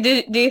going to say,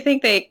 do you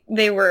think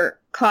they were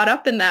caught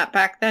up in that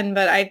back then?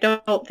 But I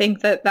don't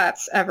think that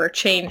that's ever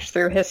changed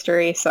through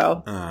history.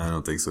 So I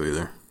don't think so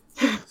either.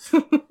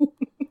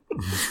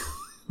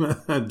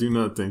 I do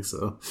not think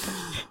so.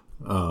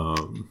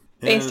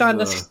 Based on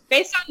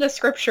the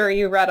scripture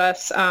you read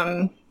us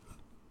in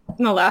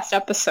the last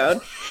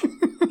episode.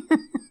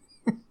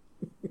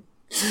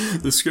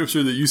 The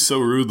scripture that you so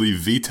rudely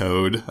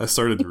vetoed. I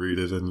started to read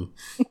it, and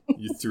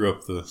you threw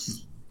up the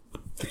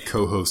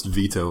co-host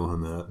veto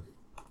on that.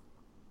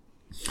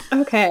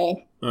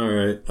 Okay. All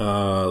right.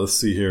 Let's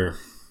see here.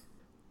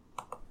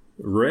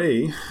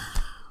 Ray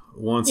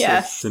wants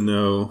us to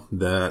know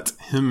that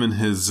him and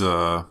his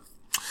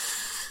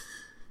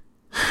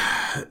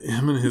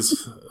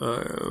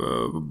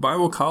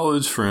Bible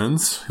college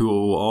friends, who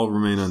will all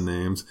remain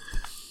unnamed,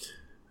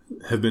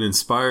 have been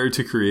inspired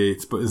by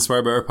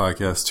our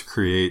podcast to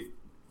create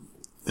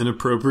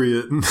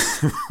inappropriate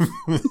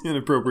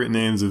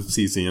names of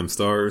CCM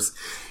stars,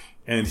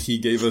 and he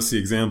gave us the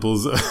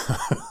examples of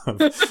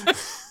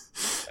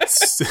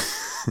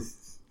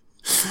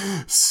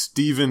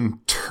Stephen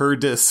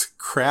Turdis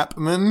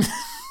Crapman,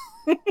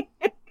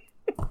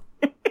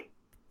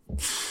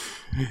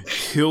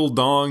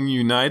 Hildong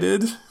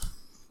United,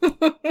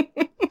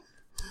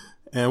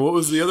 and what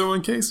was the other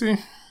one, Casey?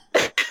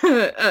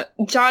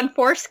 John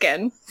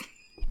Foreskin.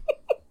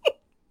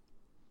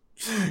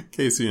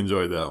 Casey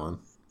enjoyed that one.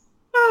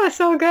 Oh,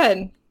 so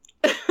good.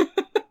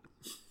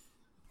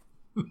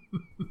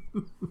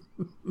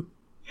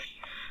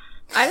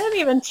 I didn't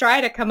even try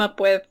to come up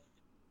with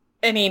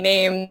any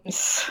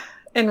names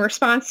in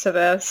response to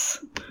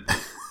this.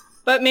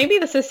 But maybe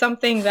this is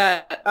something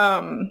that,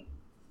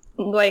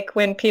 like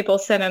when people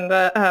send in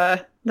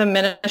the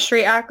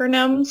ministry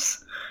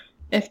acronyms,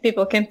 if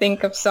people can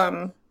think of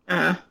some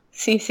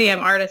CCM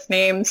artist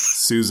names.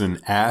 Susan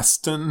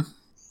Aston?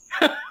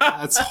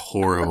 That's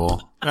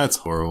horrible. That's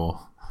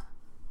horrible.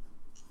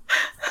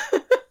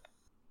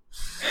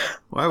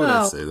 Why would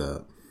I say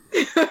that?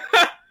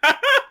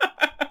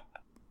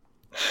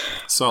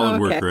 Solid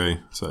work,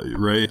 Ray. So,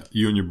 Ray,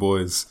 you and your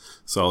boys,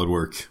 solid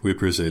work. We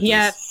appreciate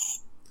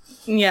this.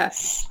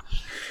 Yes.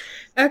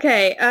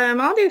 Okay,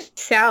 I'll do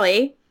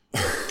Sally.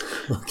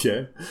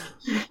 Okay.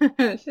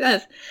 She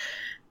says,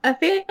 A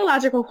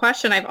theological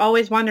question I've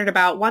always wondered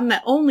about, one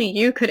that only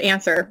you could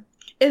answer,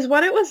 is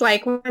what it was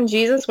like when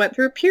Jesus went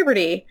through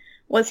puberty.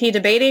 Was he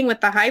debating with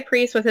the high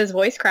priest with his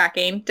voice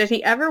cracking? Did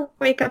he ever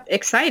wake up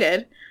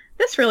excited?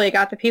 This really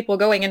got the people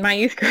going in my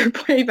youth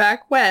group way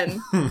back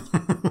when.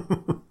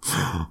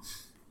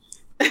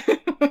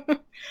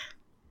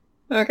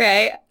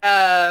 Okay.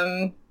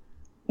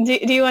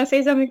 Do you want to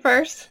say something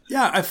first?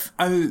 Yeah,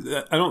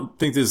 I don't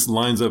think this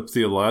lines up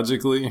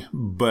theologically,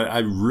 but I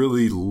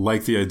really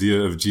like the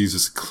idea of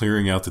Jesus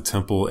clearing out the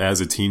temple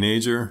as a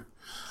teenager.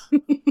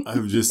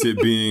 Of just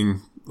it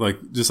being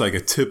just like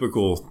a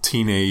typical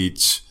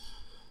teenage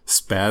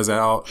spaz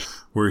out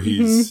where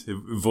his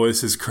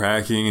voice is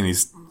cracking and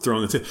he's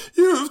throwing the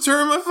you've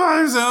turned my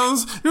fire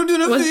zones, you're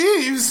doing the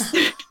thieves.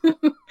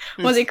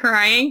 Was he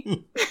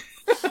crying?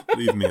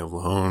 Leave me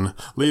alone.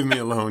 Leave me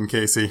alone,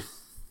 Casey.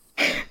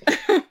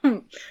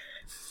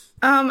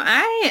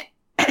 I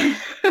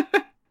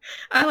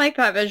I like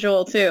that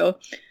visual too.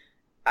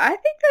 I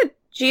think that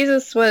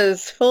Jesus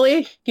was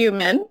fully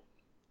human.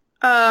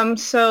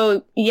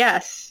 So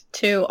yes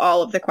to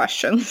all of the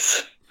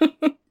questions.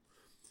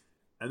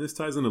 And this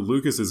ties into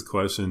Lucas's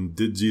question,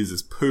 did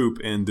Jesus poop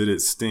and did it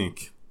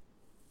stink?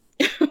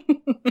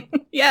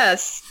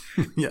 Yes.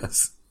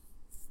 Yes.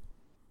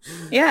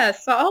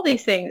 Yes, so all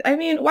these things. I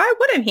mean, why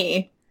wouldn't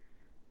he?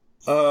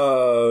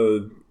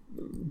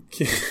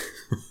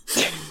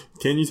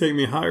 Can You Take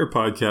Me Higher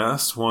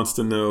podcast wants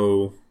to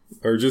know,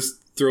 or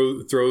just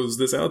throws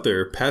this out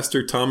there.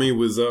 Pastor Tommy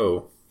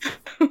Wiseau.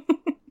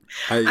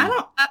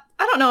 I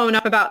don't know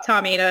enough about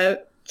Tommy to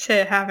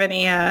have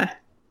any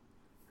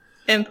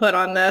input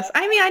on this.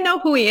 I mean, I know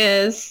who he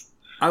is.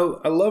 I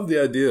love the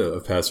idea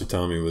of Pastor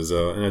Tommy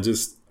Wiseau, and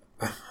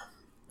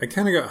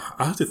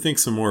I have to think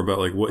some more about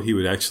like what he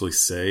would actually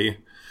say,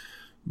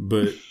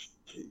 but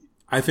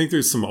I think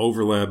there's some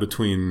overlap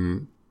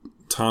between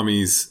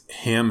Tommy's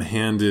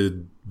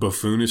ham-handed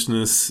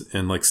buffoonishness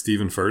and like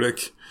Stephen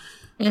Furtick,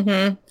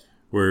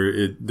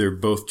 where they're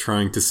both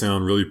trying to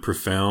sound really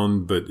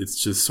profound, but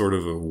it's just sort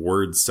of a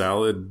word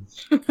salad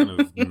kind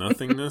of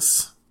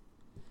nothingness.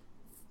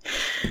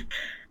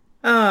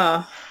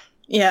 Oh,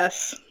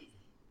 yes.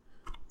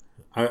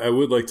 I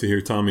would like to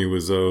hear Tommy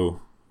Wiseau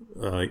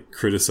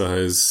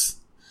criticize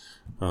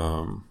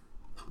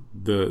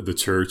the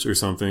church or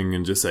something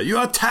and just say, "You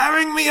are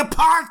tearing me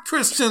apart,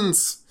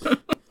 Christians."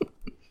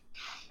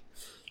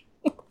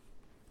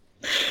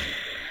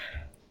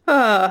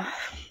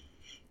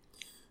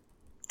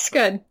 It's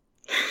good.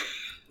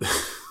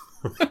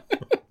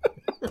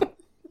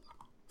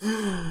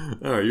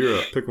 All right, you're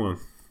up. Pick one.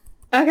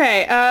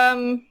 Okay.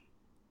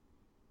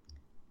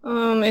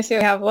 Let me see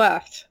what I have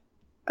left.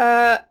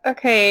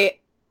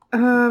 Okay.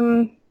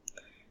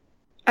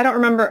 I don't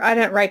remember. I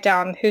didn't write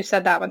down who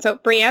said that one. So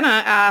Brianna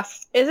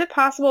asked, is it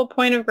possible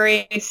Point of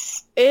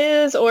Grace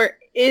is or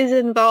is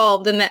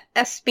involved in the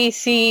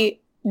SBC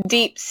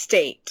deep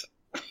state?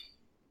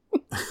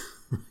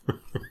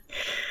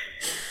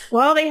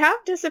 Well, they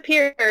have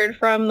disappeared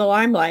from the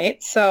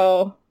limelight,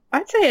 so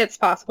I'd say it's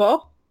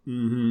possible.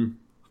 Mm-hmm.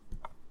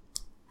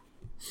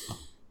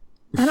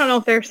 I don't know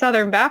if they're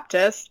Southern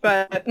Baptist,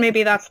 but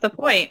maybe that's the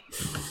point.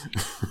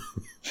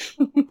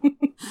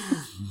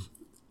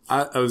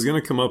 I was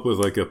going to come up with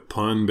like a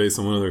pun based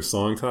on one of their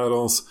song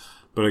titles,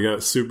 but I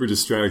got super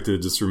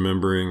distracted just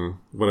remembering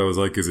what I was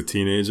like as a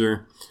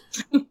teenager.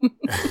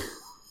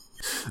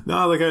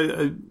 No, like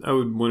I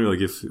would wonder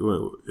like if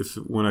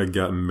when I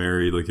got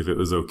married, like if it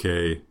was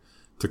okay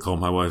to call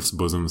my wife's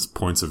bosoms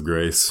points of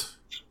grace.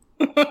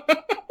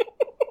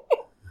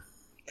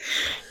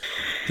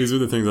 These are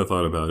the things I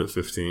thought about at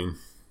 15.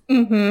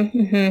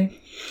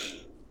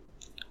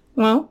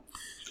 Well,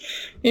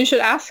 you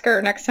should ask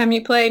her next time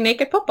you play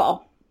naked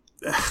football.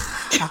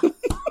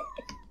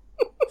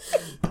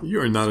 You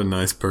are not a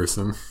nice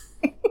person.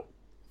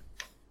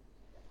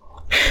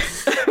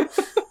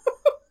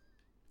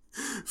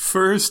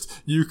 First,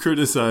 you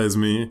criticize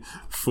me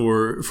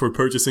for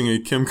purchasing a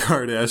Kim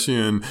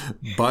Kardashian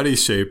body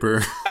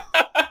shaper.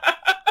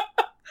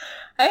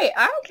 Hey,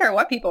 I don't care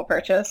what people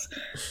purchase.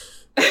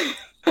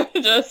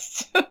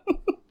 Just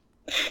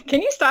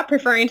can you stop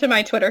referring to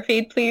my Twitter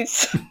feed,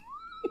 please?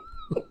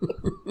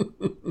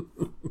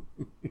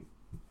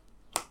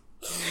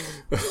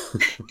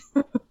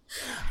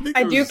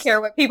 I do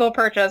care what people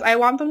purchase. I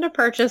want them to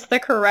purchase the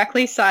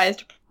correctly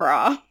sized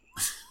bra.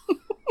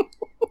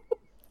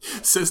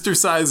 Sister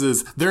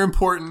sizes. They're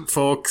important,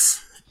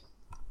 folks.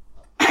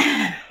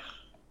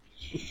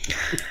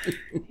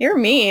 You're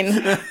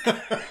mean.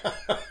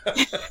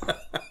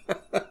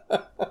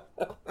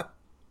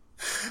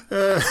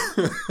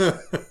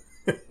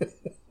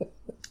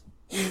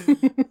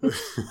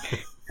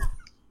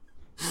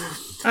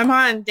 I'm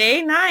on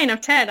day 9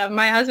 of 10 of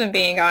my husband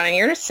being gone, and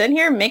you're just sitting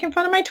here making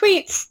fun of my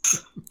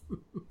tweets.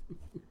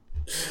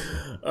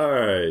 All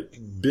right.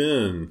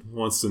 Ben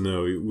wants to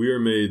know, we are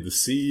made the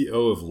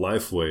CEO of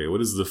Lifeway.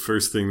 What is the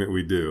first thing that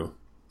we do?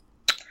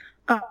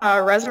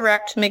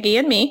 Resurrect Miggy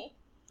and me.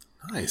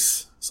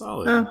 Nice.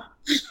 Solid.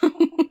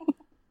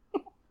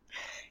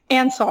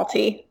 And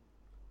Salty.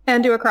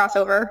 And do a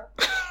crossover.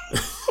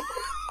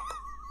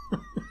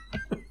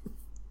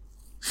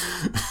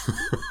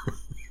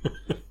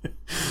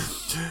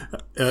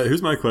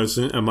 Here's my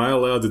question: Am I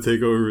allowed to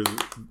take over?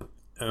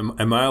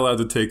 Am I allowed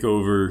to take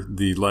over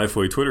the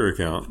Lifeway Twitter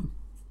account?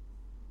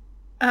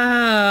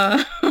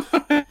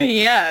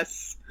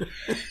 Yes,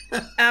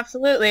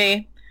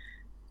 absolutely.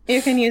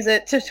 You can use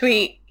it to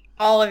tweet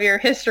all of your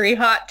history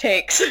hot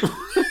takes.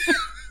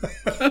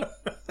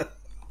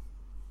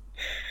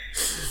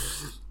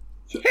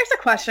 Here's a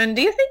question.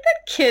 Do you think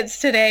that kids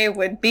today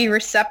would be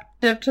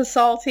receptive to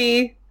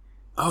Salty?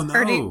 Oh,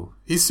 no.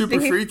 He's super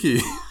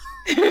freaky.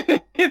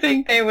 You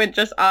think they would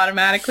just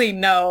automatically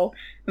know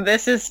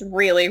this is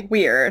really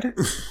weird?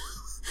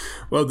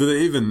 Well, do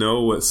they even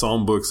know what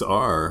psalm books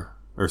are?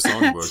 Or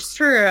songbooks? That's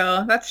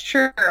true. That's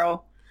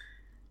true.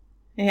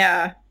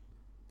 Yeah.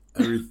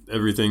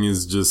 Everything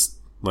is just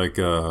like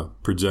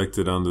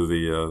projected onto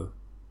the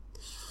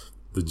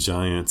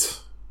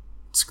giant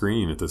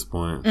screen at this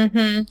point.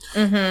 Mm-hmm.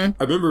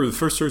 Mm-hmm. I remember the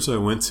first church I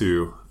went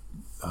to,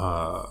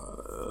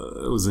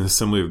 it was an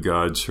Assembly of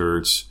God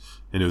church,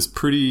 and it was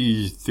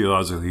pretty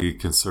theologically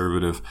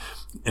conservative.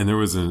 And there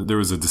was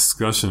a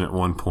discussion at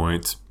one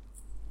point,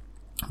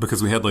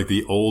 because we had like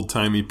the old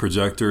timey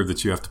projector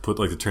that you have to put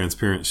like the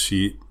transparent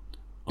sheet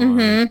on, Mm-hmm.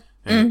 and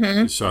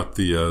Mm-hmm. it shot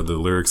the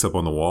lyrics up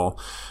on the wall.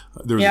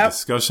 There was a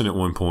discussion at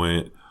one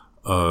point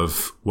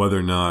of whether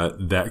or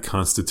not that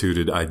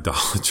constituted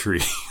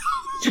idolatry.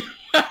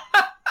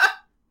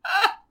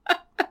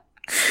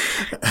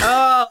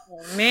 Oh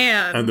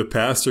man! And the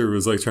pastor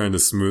was like trying to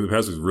smooth. The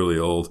pastor was really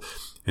old,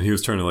 and he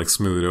was trying to like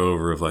smooth it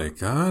over. Of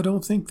like, I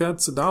don't think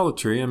that's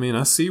idolatry. I mean,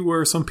 I see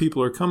where some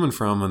people are coming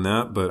from on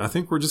that, but I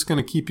think we're just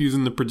going to keep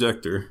using the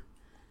projector.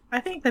 I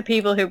think the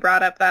people who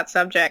brought up that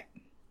subject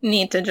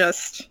need to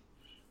just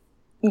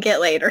get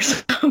laid or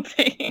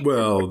something.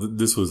 Well,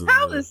 this was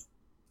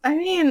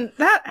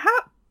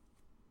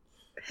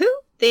who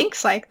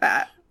thinks like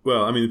that?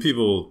 Well, I mean, the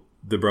people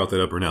that brought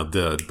that up are now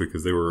dead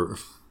because they were.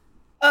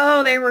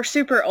 Oh, they were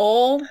super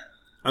old?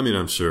 I mean,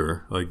 I'm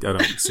sure. Like, I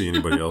don't see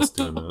anybody else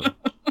doing that.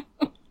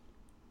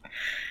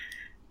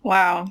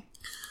 Wow.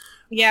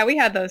 Yeah, we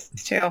had those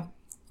too.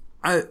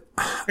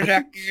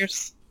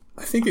 Projectors.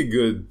 I think a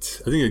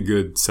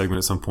good segment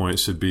at some point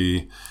should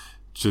be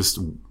just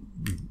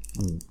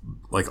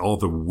like all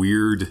the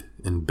weird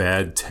and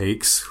bad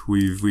takes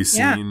we've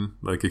seen,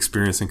 like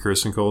experiencing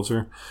Christian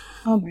culture.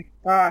 Oh my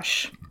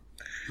gosh.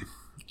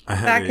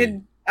 That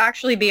could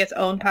actually be its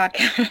own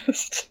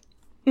podcast.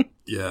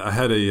 Yeah, I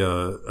had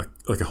a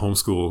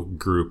homeschool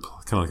group,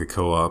 kind of like a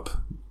co-op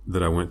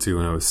that I went to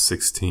when I was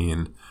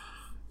 16,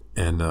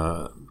 and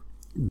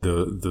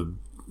the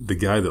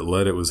guy that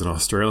led it was an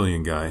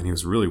Australian guy, and he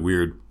was really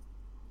weird.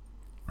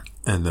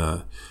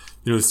 And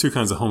there's two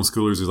kinds of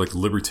homeschoolers. There's like the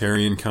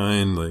libertarian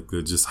kind, like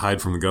that just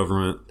hide from the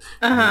government,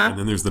 and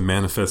then there's the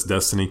manifest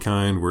destiny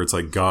kind, where it's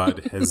like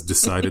God has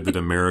decided that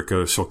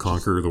America shall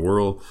conquer the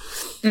world.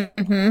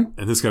 Mm-hmm.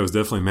 And this guy was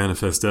definitely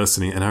manifest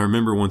destiny. And I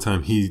remember one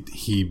time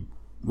he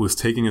was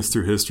taking us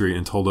through history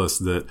and told us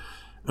that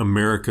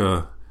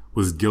America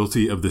was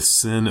guilty of the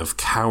sin of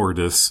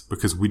cowardice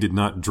because we did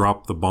not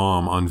drop the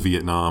bomb on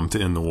Vietnam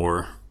to end the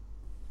war.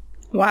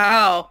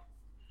 Wow.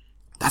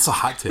 That's a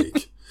hot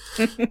take.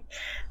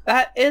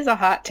 That is a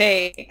hot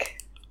take.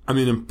 I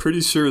mean, I'm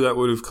pretty sure that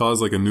would have caused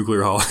like a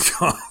nuclear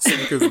holocaust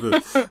because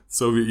the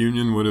Soviet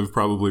Union would have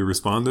probably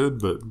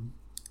responded, but...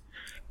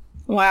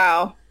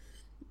 Wow.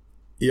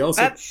 He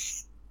also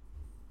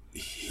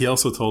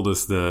told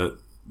us that,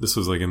 this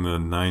was like in the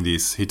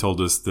 90s, he told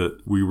us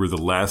that we were the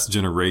last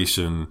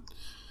generation,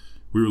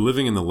 we were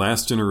living in the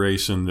last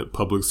generation that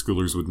public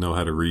schoolers would know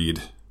how to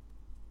read.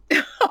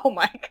 Oh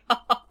my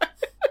God.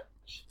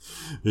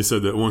 He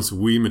said that once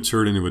we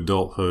matured into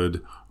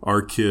adulthood,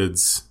 our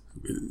kids,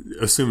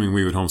 assuming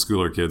we would homeschool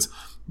our kids,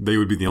 they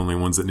would be the only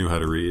ones that knew how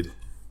to read.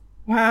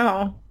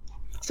 Wow.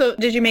 So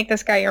did you make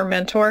this guy your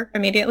mentor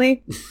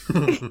immediately?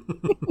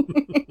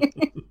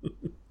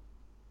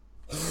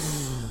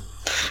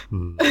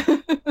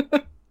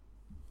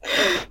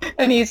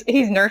 And he's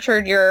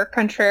nurtured your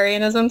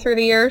contrarianism through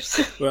the years?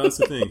 Well, that's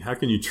the thing. How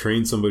can you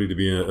train somebody to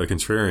be a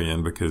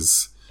contrarian?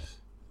 Because,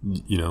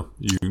 you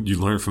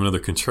learn from another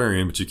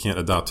contrarian, but you can't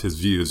adopt his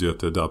views. You have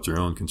to adopt your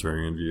own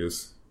contrarian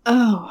views.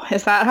 Oh,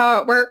 is that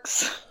how it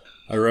works?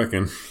 I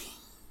reckon.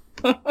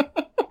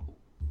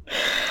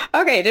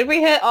 Okay, did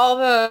we hit all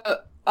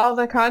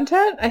the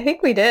content? I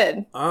think we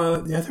did.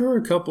 Yeah, there were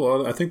a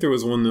couple. I think there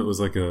was one that was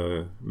like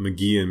a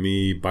McGee and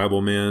Me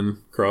Bible Man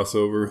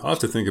crossover. I'll have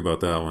to think about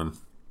that one.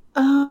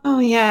 Oh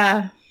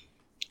yeah,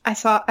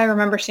 I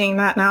remember seeing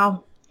that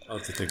now. I'll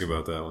have to think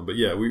about that one. But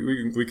yeah,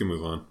 we can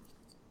move on.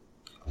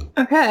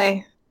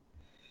 Okay.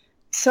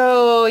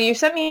 So you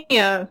sent me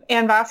a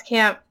Ann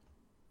Voskamp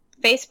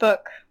Facebook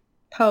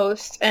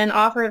post and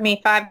offered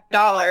me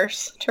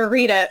 $5 to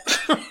read it.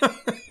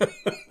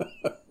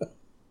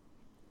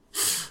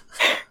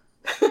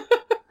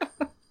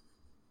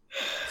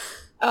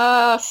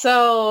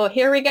 So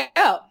here we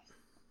go.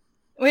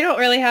 We don't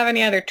really have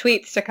any other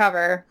tweets to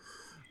cover.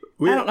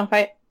 I don't know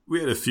if we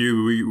had a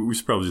few. We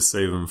should probably just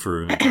save them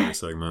for an entire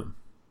segment.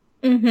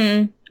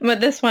 Mm-hmm.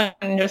 But this one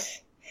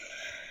just...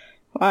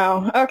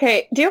 Wow.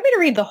 Okay. Do you want me to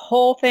read the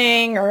whole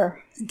thing,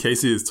 or...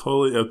 Casey, it's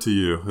totally up to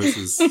you. This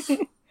is...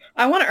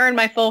 I want to earn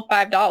my full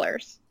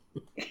 $5.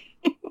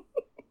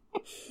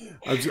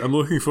 I'm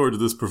looking forward to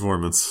this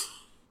performance.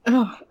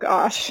 Oh,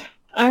 gosh.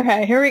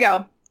 Okay, here we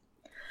go. ...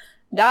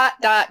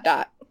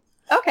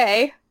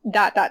 Okay. ...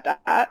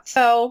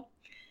 So,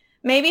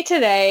 maybe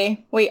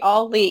today we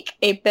all leak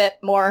a bit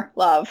more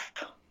love.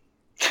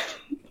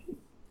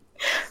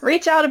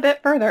 Reach out a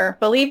bit further.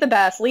 Believe the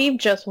best. Leave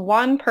just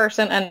one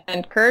person an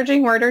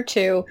encouraging word or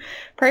two.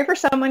 Pray for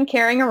someone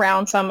carrying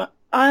around some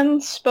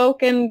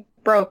unspoken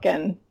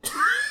broken.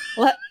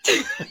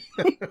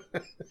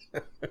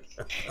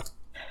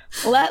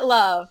 Let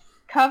love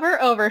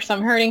cover over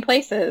some hurting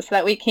places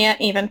that we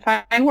can't even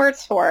find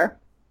words for.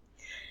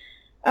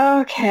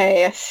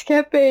 Okay,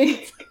 skipping.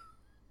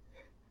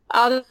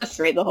 I'll just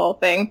read the whole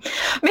thing.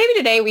 Maybe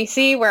today we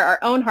see where our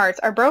own hearts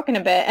are broken a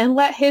bit and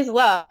let his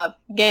love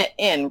get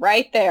in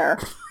right there.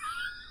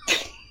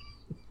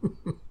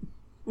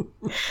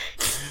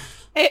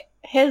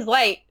 His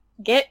light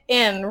get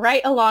in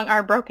right along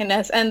our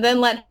brokenness and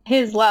then let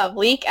his love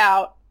leak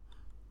out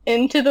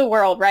into the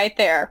world right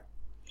there.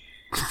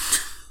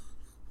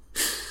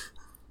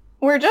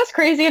 We're just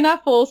crazy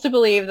enough fools to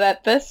believe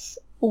that this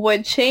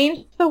would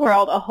change the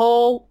world a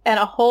whole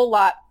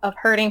lot of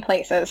hurting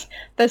places.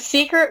 The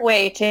secret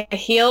way to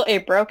heal a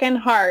broken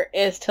heart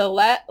is to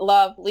let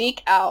love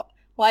leak out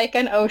like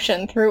an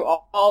ocean through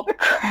all the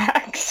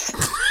cracks.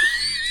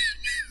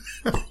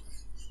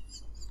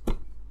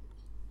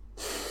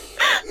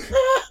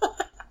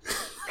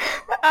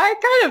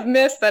 I kind of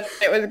missed that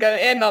it was going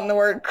to end on the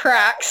word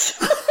cracks.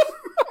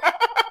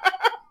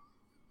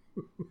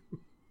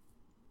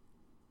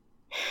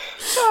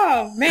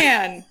 Oh,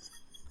 man.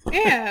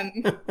 I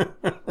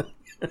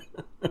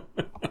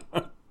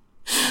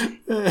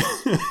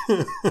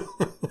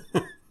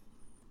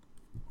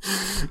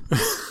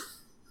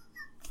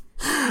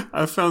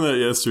found that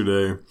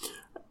yesterday.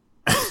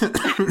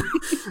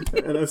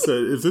 And I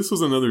said, if this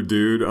was another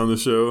dude on the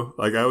show,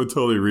 like, I would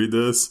totally read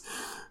this.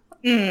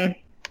 I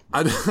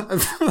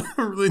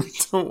really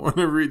don't want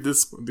to read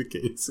this one to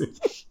Casey.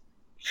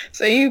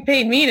 So you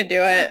paid me to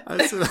do it.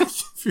 I said, I'll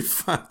give you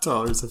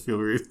 $5 if you'll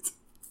read it.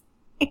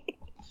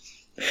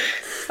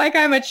 Like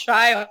I'm a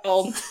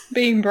child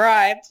being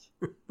bribed.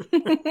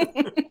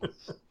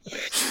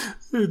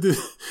 It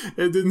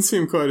didn't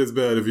seem quite as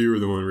bad if you were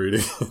the one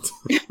reading it.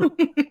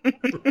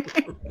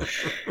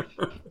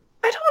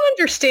 I don't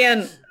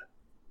understand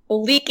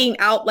leaking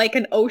out like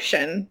an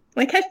ocean.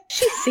 Like, has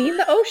she seen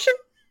the ocean?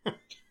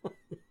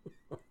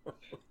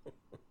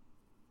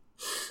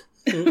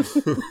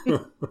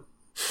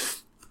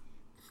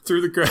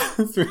 Through the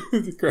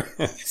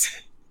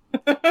cracks.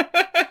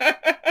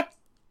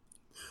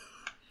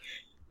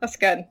 That's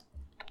good.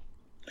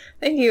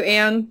 Thank you,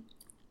 Anne.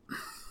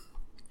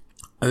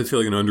 I feel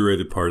like an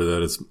underrated part of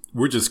that is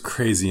we're just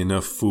crazy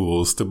enough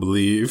fools to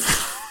believe.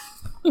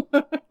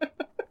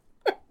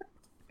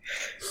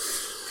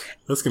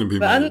 That's going to be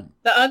the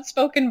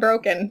unspoken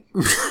broken.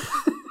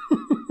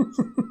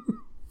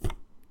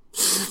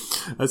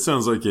 That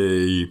sounds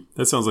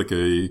like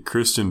a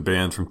Christian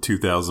band from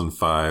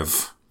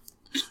 2005.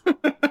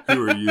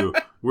 Who are you?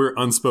 We're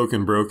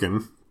unspoken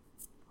broken.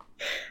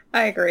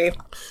 I agree.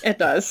 It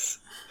does.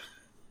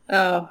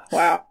 Oh,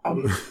 wow.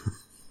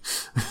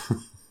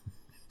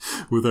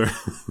 with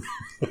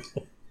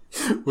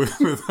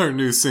our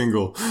new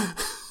single,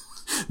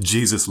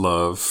 Jesus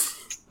Love.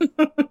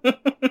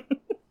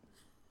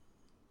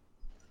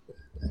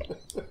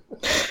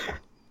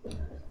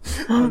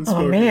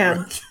 Oh,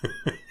 man.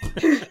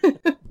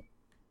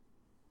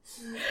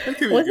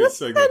 Was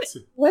this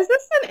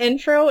an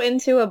intro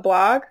into a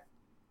blog?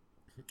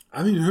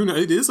 I mean, who knows?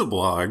 It is a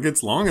blog.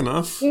 It's long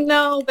enough.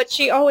 No, but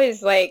she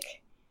always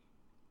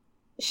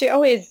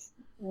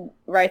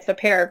writes a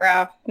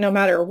paragraph no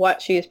matter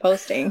what she's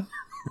posting.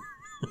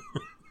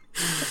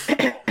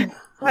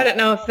 I don't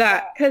know if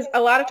that, because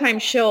a lot of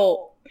times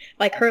she'll,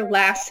 like, her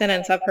last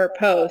sentence of her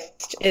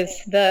post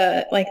is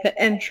the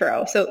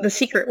intro. So the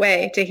secret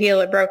way to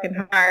heal a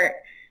broken heart.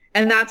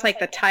 And that's like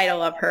the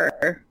title of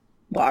her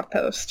blog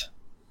post.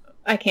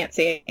 I can't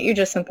see it. You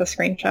just sent the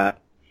screenshot.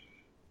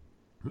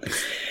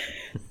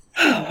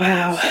 Oh,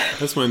 wow.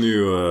 That's my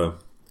new,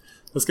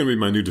 that's going to be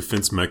my new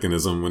defense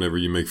mechanism whenever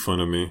you make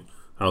fun of me.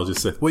 I'll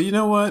just say, well, you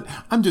know what?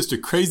 I'm just a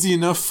crazy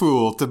enough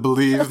fool to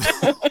believe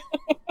that.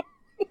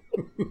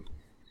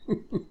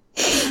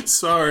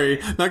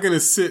 Sorry, not going to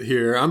sit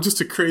here. I'm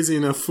just a crazy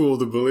enough fool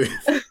to believe.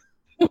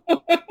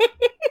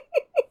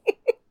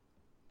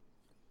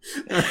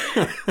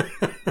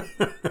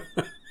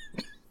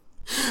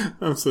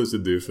 I'm such a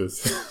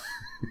doofus.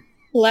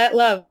 Let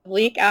love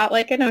leak out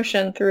like an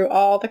ocean through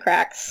all the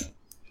cracks.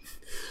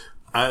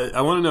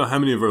 I want to know how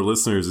many of our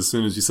listeners, as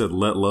soon as you said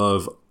let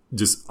love,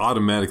 just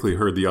automatically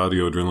heard the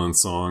Audio Adrenaline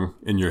song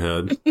in your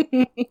head.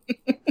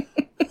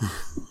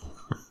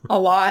 A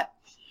lot.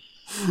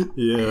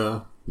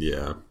 Yeah.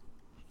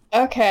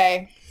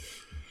 Okay.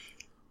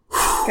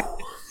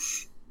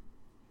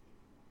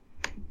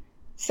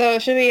 So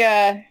should we,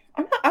 I'm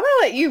gonna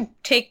let you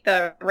take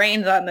the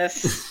reins on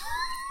this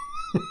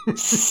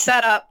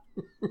setup.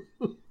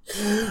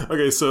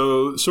 Okay,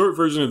 so short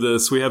version of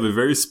this, we have a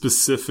very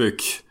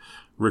specific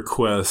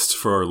request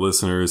for our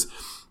listeners,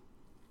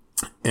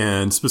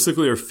 and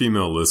specifically our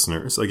female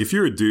listeners. Like, if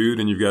you're a dude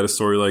and you've got a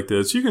story like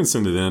this, you can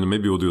send it in, and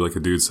maybe we'll do like a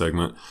dude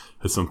segment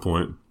at some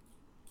point.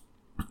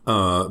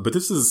 But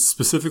this is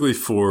specifically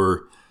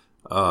for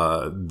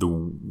the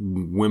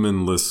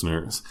women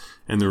listeners.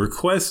 And the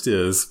request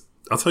is,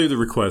 I'll tell you the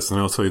request and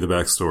I'll tell you the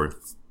backstory.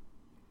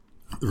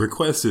 The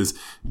request is,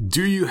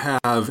 do you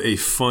have a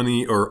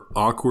funny or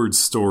awkward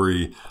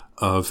story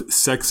of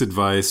sex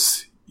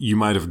advice you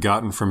might have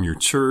gotten from your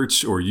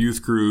church or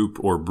youth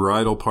group or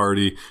bridal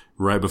party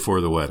right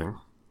before the wedding?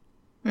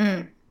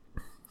 And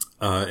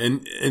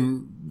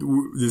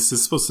this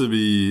is supposed to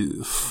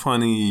be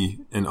funny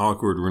and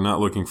awkward. We're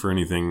not looking for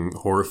anything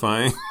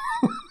horrifying.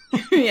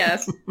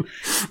 Yes.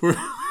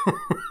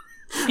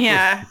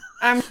 Yeah.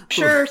 I'm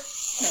sure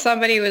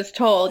somebody was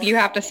told you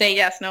have to say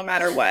yes no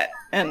matter what,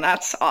 and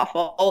that's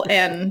awful,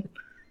 and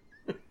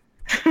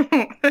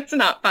it's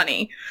not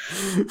funny.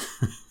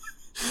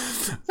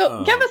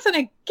 So give us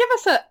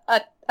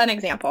an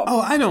example.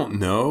 Oh, I don't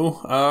know.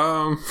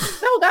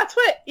 No, that's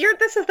what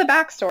this is the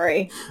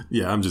backstory.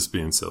 Yeah, I'm just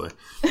being silly.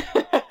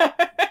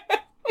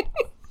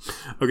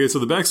 Okay, so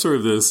the backstory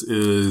of this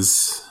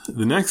is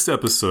the next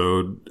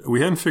episode.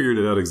 We hadn't figured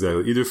it out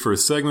exactly, either for a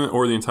segment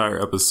or the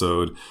entire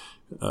episode.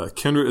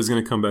 Kendra is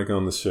going to come back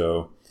on the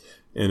show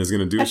and is going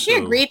to do a show. Has she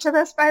agreed to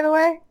this, by the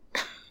way?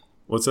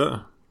 What's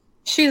that?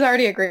 She's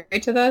already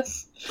agreed to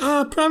this?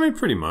 Probably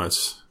pretty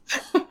much.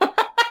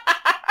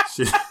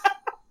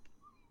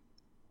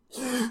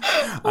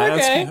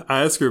 I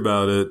asked her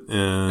about it,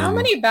 and how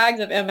many bags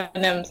of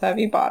M&Ms have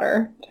you bought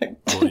her?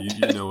 Well,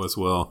 you know as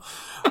well.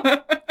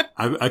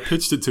 I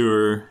pitched it to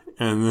her,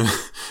 and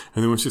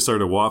then when she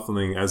started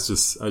waffling, I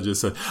just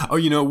said,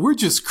 "Oh, we're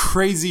just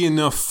crazy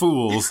enough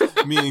fools,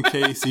 me and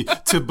Casey,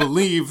 to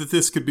believe that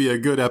this could be a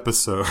good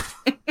episode."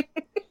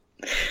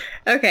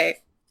 Okay,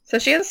 so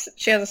she has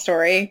a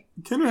story.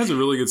 Kendra has a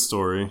really good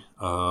story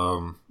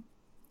about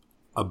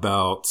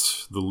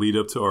the lead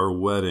up to our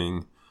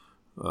wedding.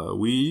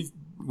 We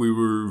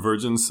were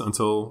virgins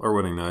until our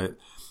wedding night,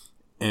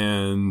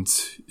 and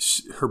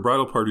her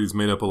bridal party is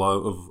made up a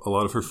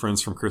lot of her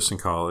friends from Christian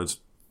college.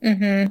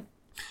 Mm-hmm.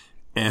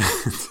 And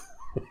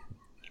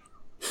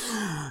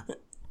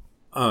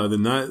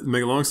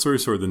make a long story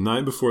short, the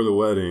night before the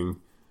wedding,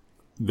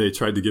 they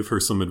tried to give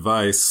her some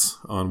advice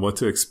on what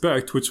to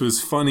expect, which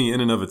was funny in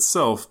and of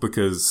itself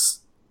because,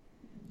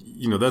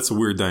 that's a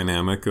weird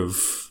dynamic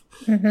of,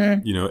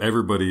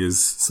 everybody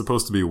is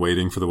supposed to be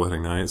waiting for the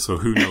wedding night. So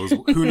who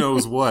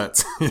knows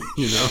what,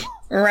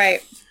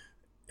 Right.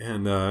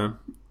 And,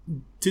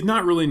 did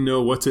not really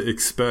know what to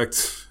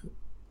expect,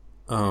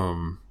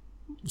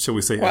 shall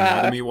we say,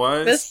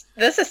 anatomy-wise?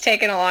 This has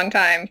taken a long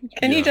time.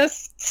 Can you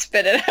just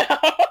spit it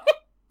out?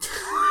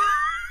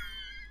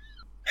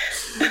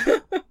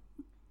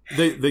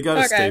 They got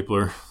a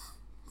stapler.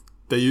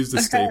 They used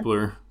a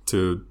stapler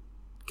to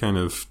kind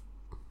of...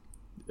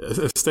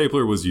 A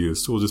stapler was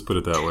used. We'll just put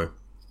it that way.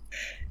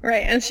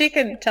 Right, and she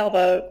can tell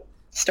the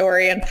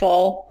story in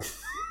full.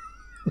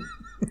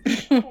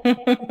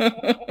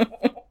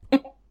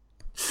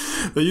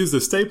 They used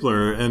a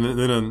stapler, and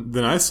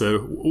then I said,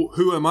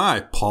 "Who am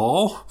I,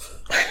 Paul?"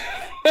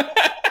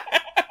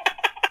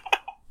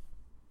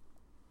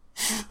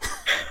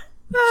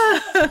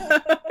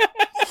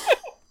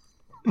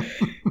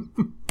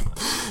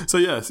 So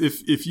yes,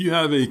 if you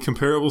have a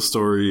comparable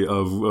story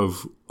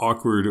of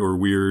awkward or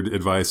weird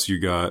advice you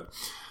got,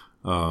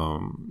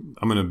 I'm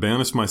going to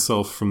banish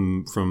myself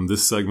from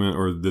this segment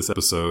or this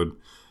episode,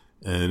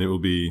 and it will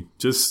be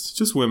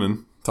just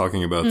women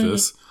talking about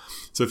this.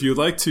 So if you would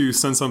like to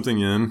send something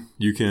in,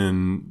 you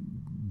can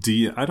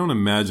I don't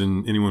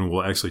imagine anyone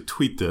will actually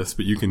tweet this,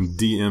 but you can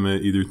DM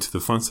it either to the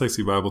Fun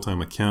Sexy Bible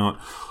Time account,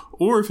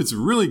 or if it's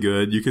really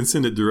good, you can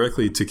send it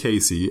directly to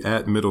Casey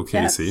at Middle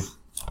Casey.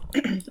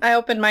 Yes. I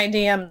opened my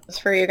DMs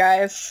for you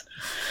guys.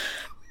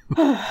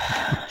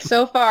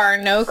 So far,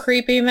 no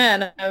creepy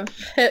men have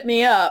hit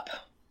me up.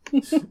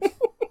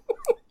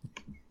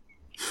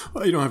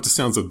 Well, you don't have to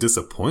sound so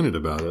disappointed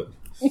about it.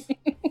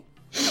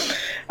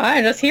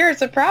 I just hear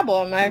it's a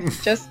problem. I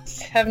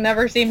just have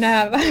never seemed to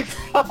have that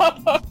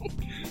problem.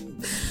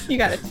 You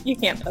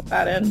can't put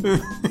that in.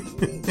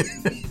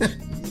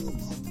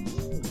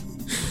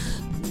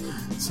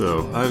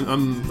 So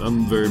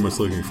I'm very much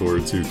looking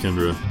forward to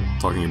Kendra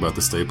talking about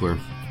the stapler.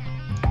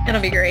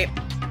 It'll be great.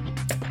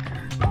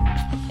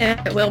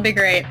 It will be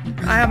great.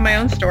 I have my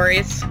own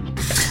stories.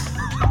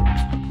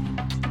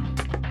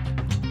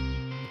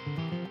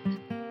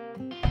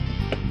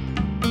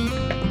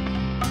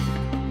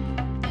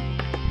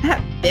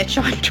 That bitch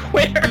on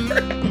Twitter.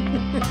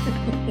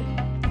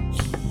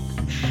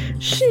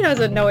 She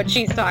doesn't know what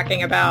she's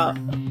talking about.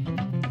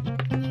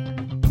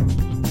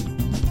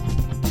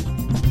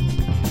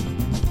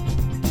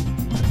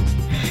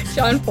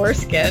 John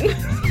Foreskin.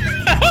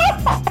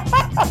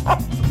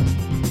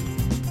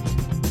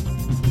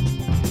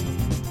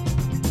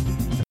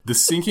 The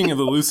sinking of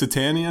the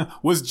Lusitania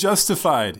was justified.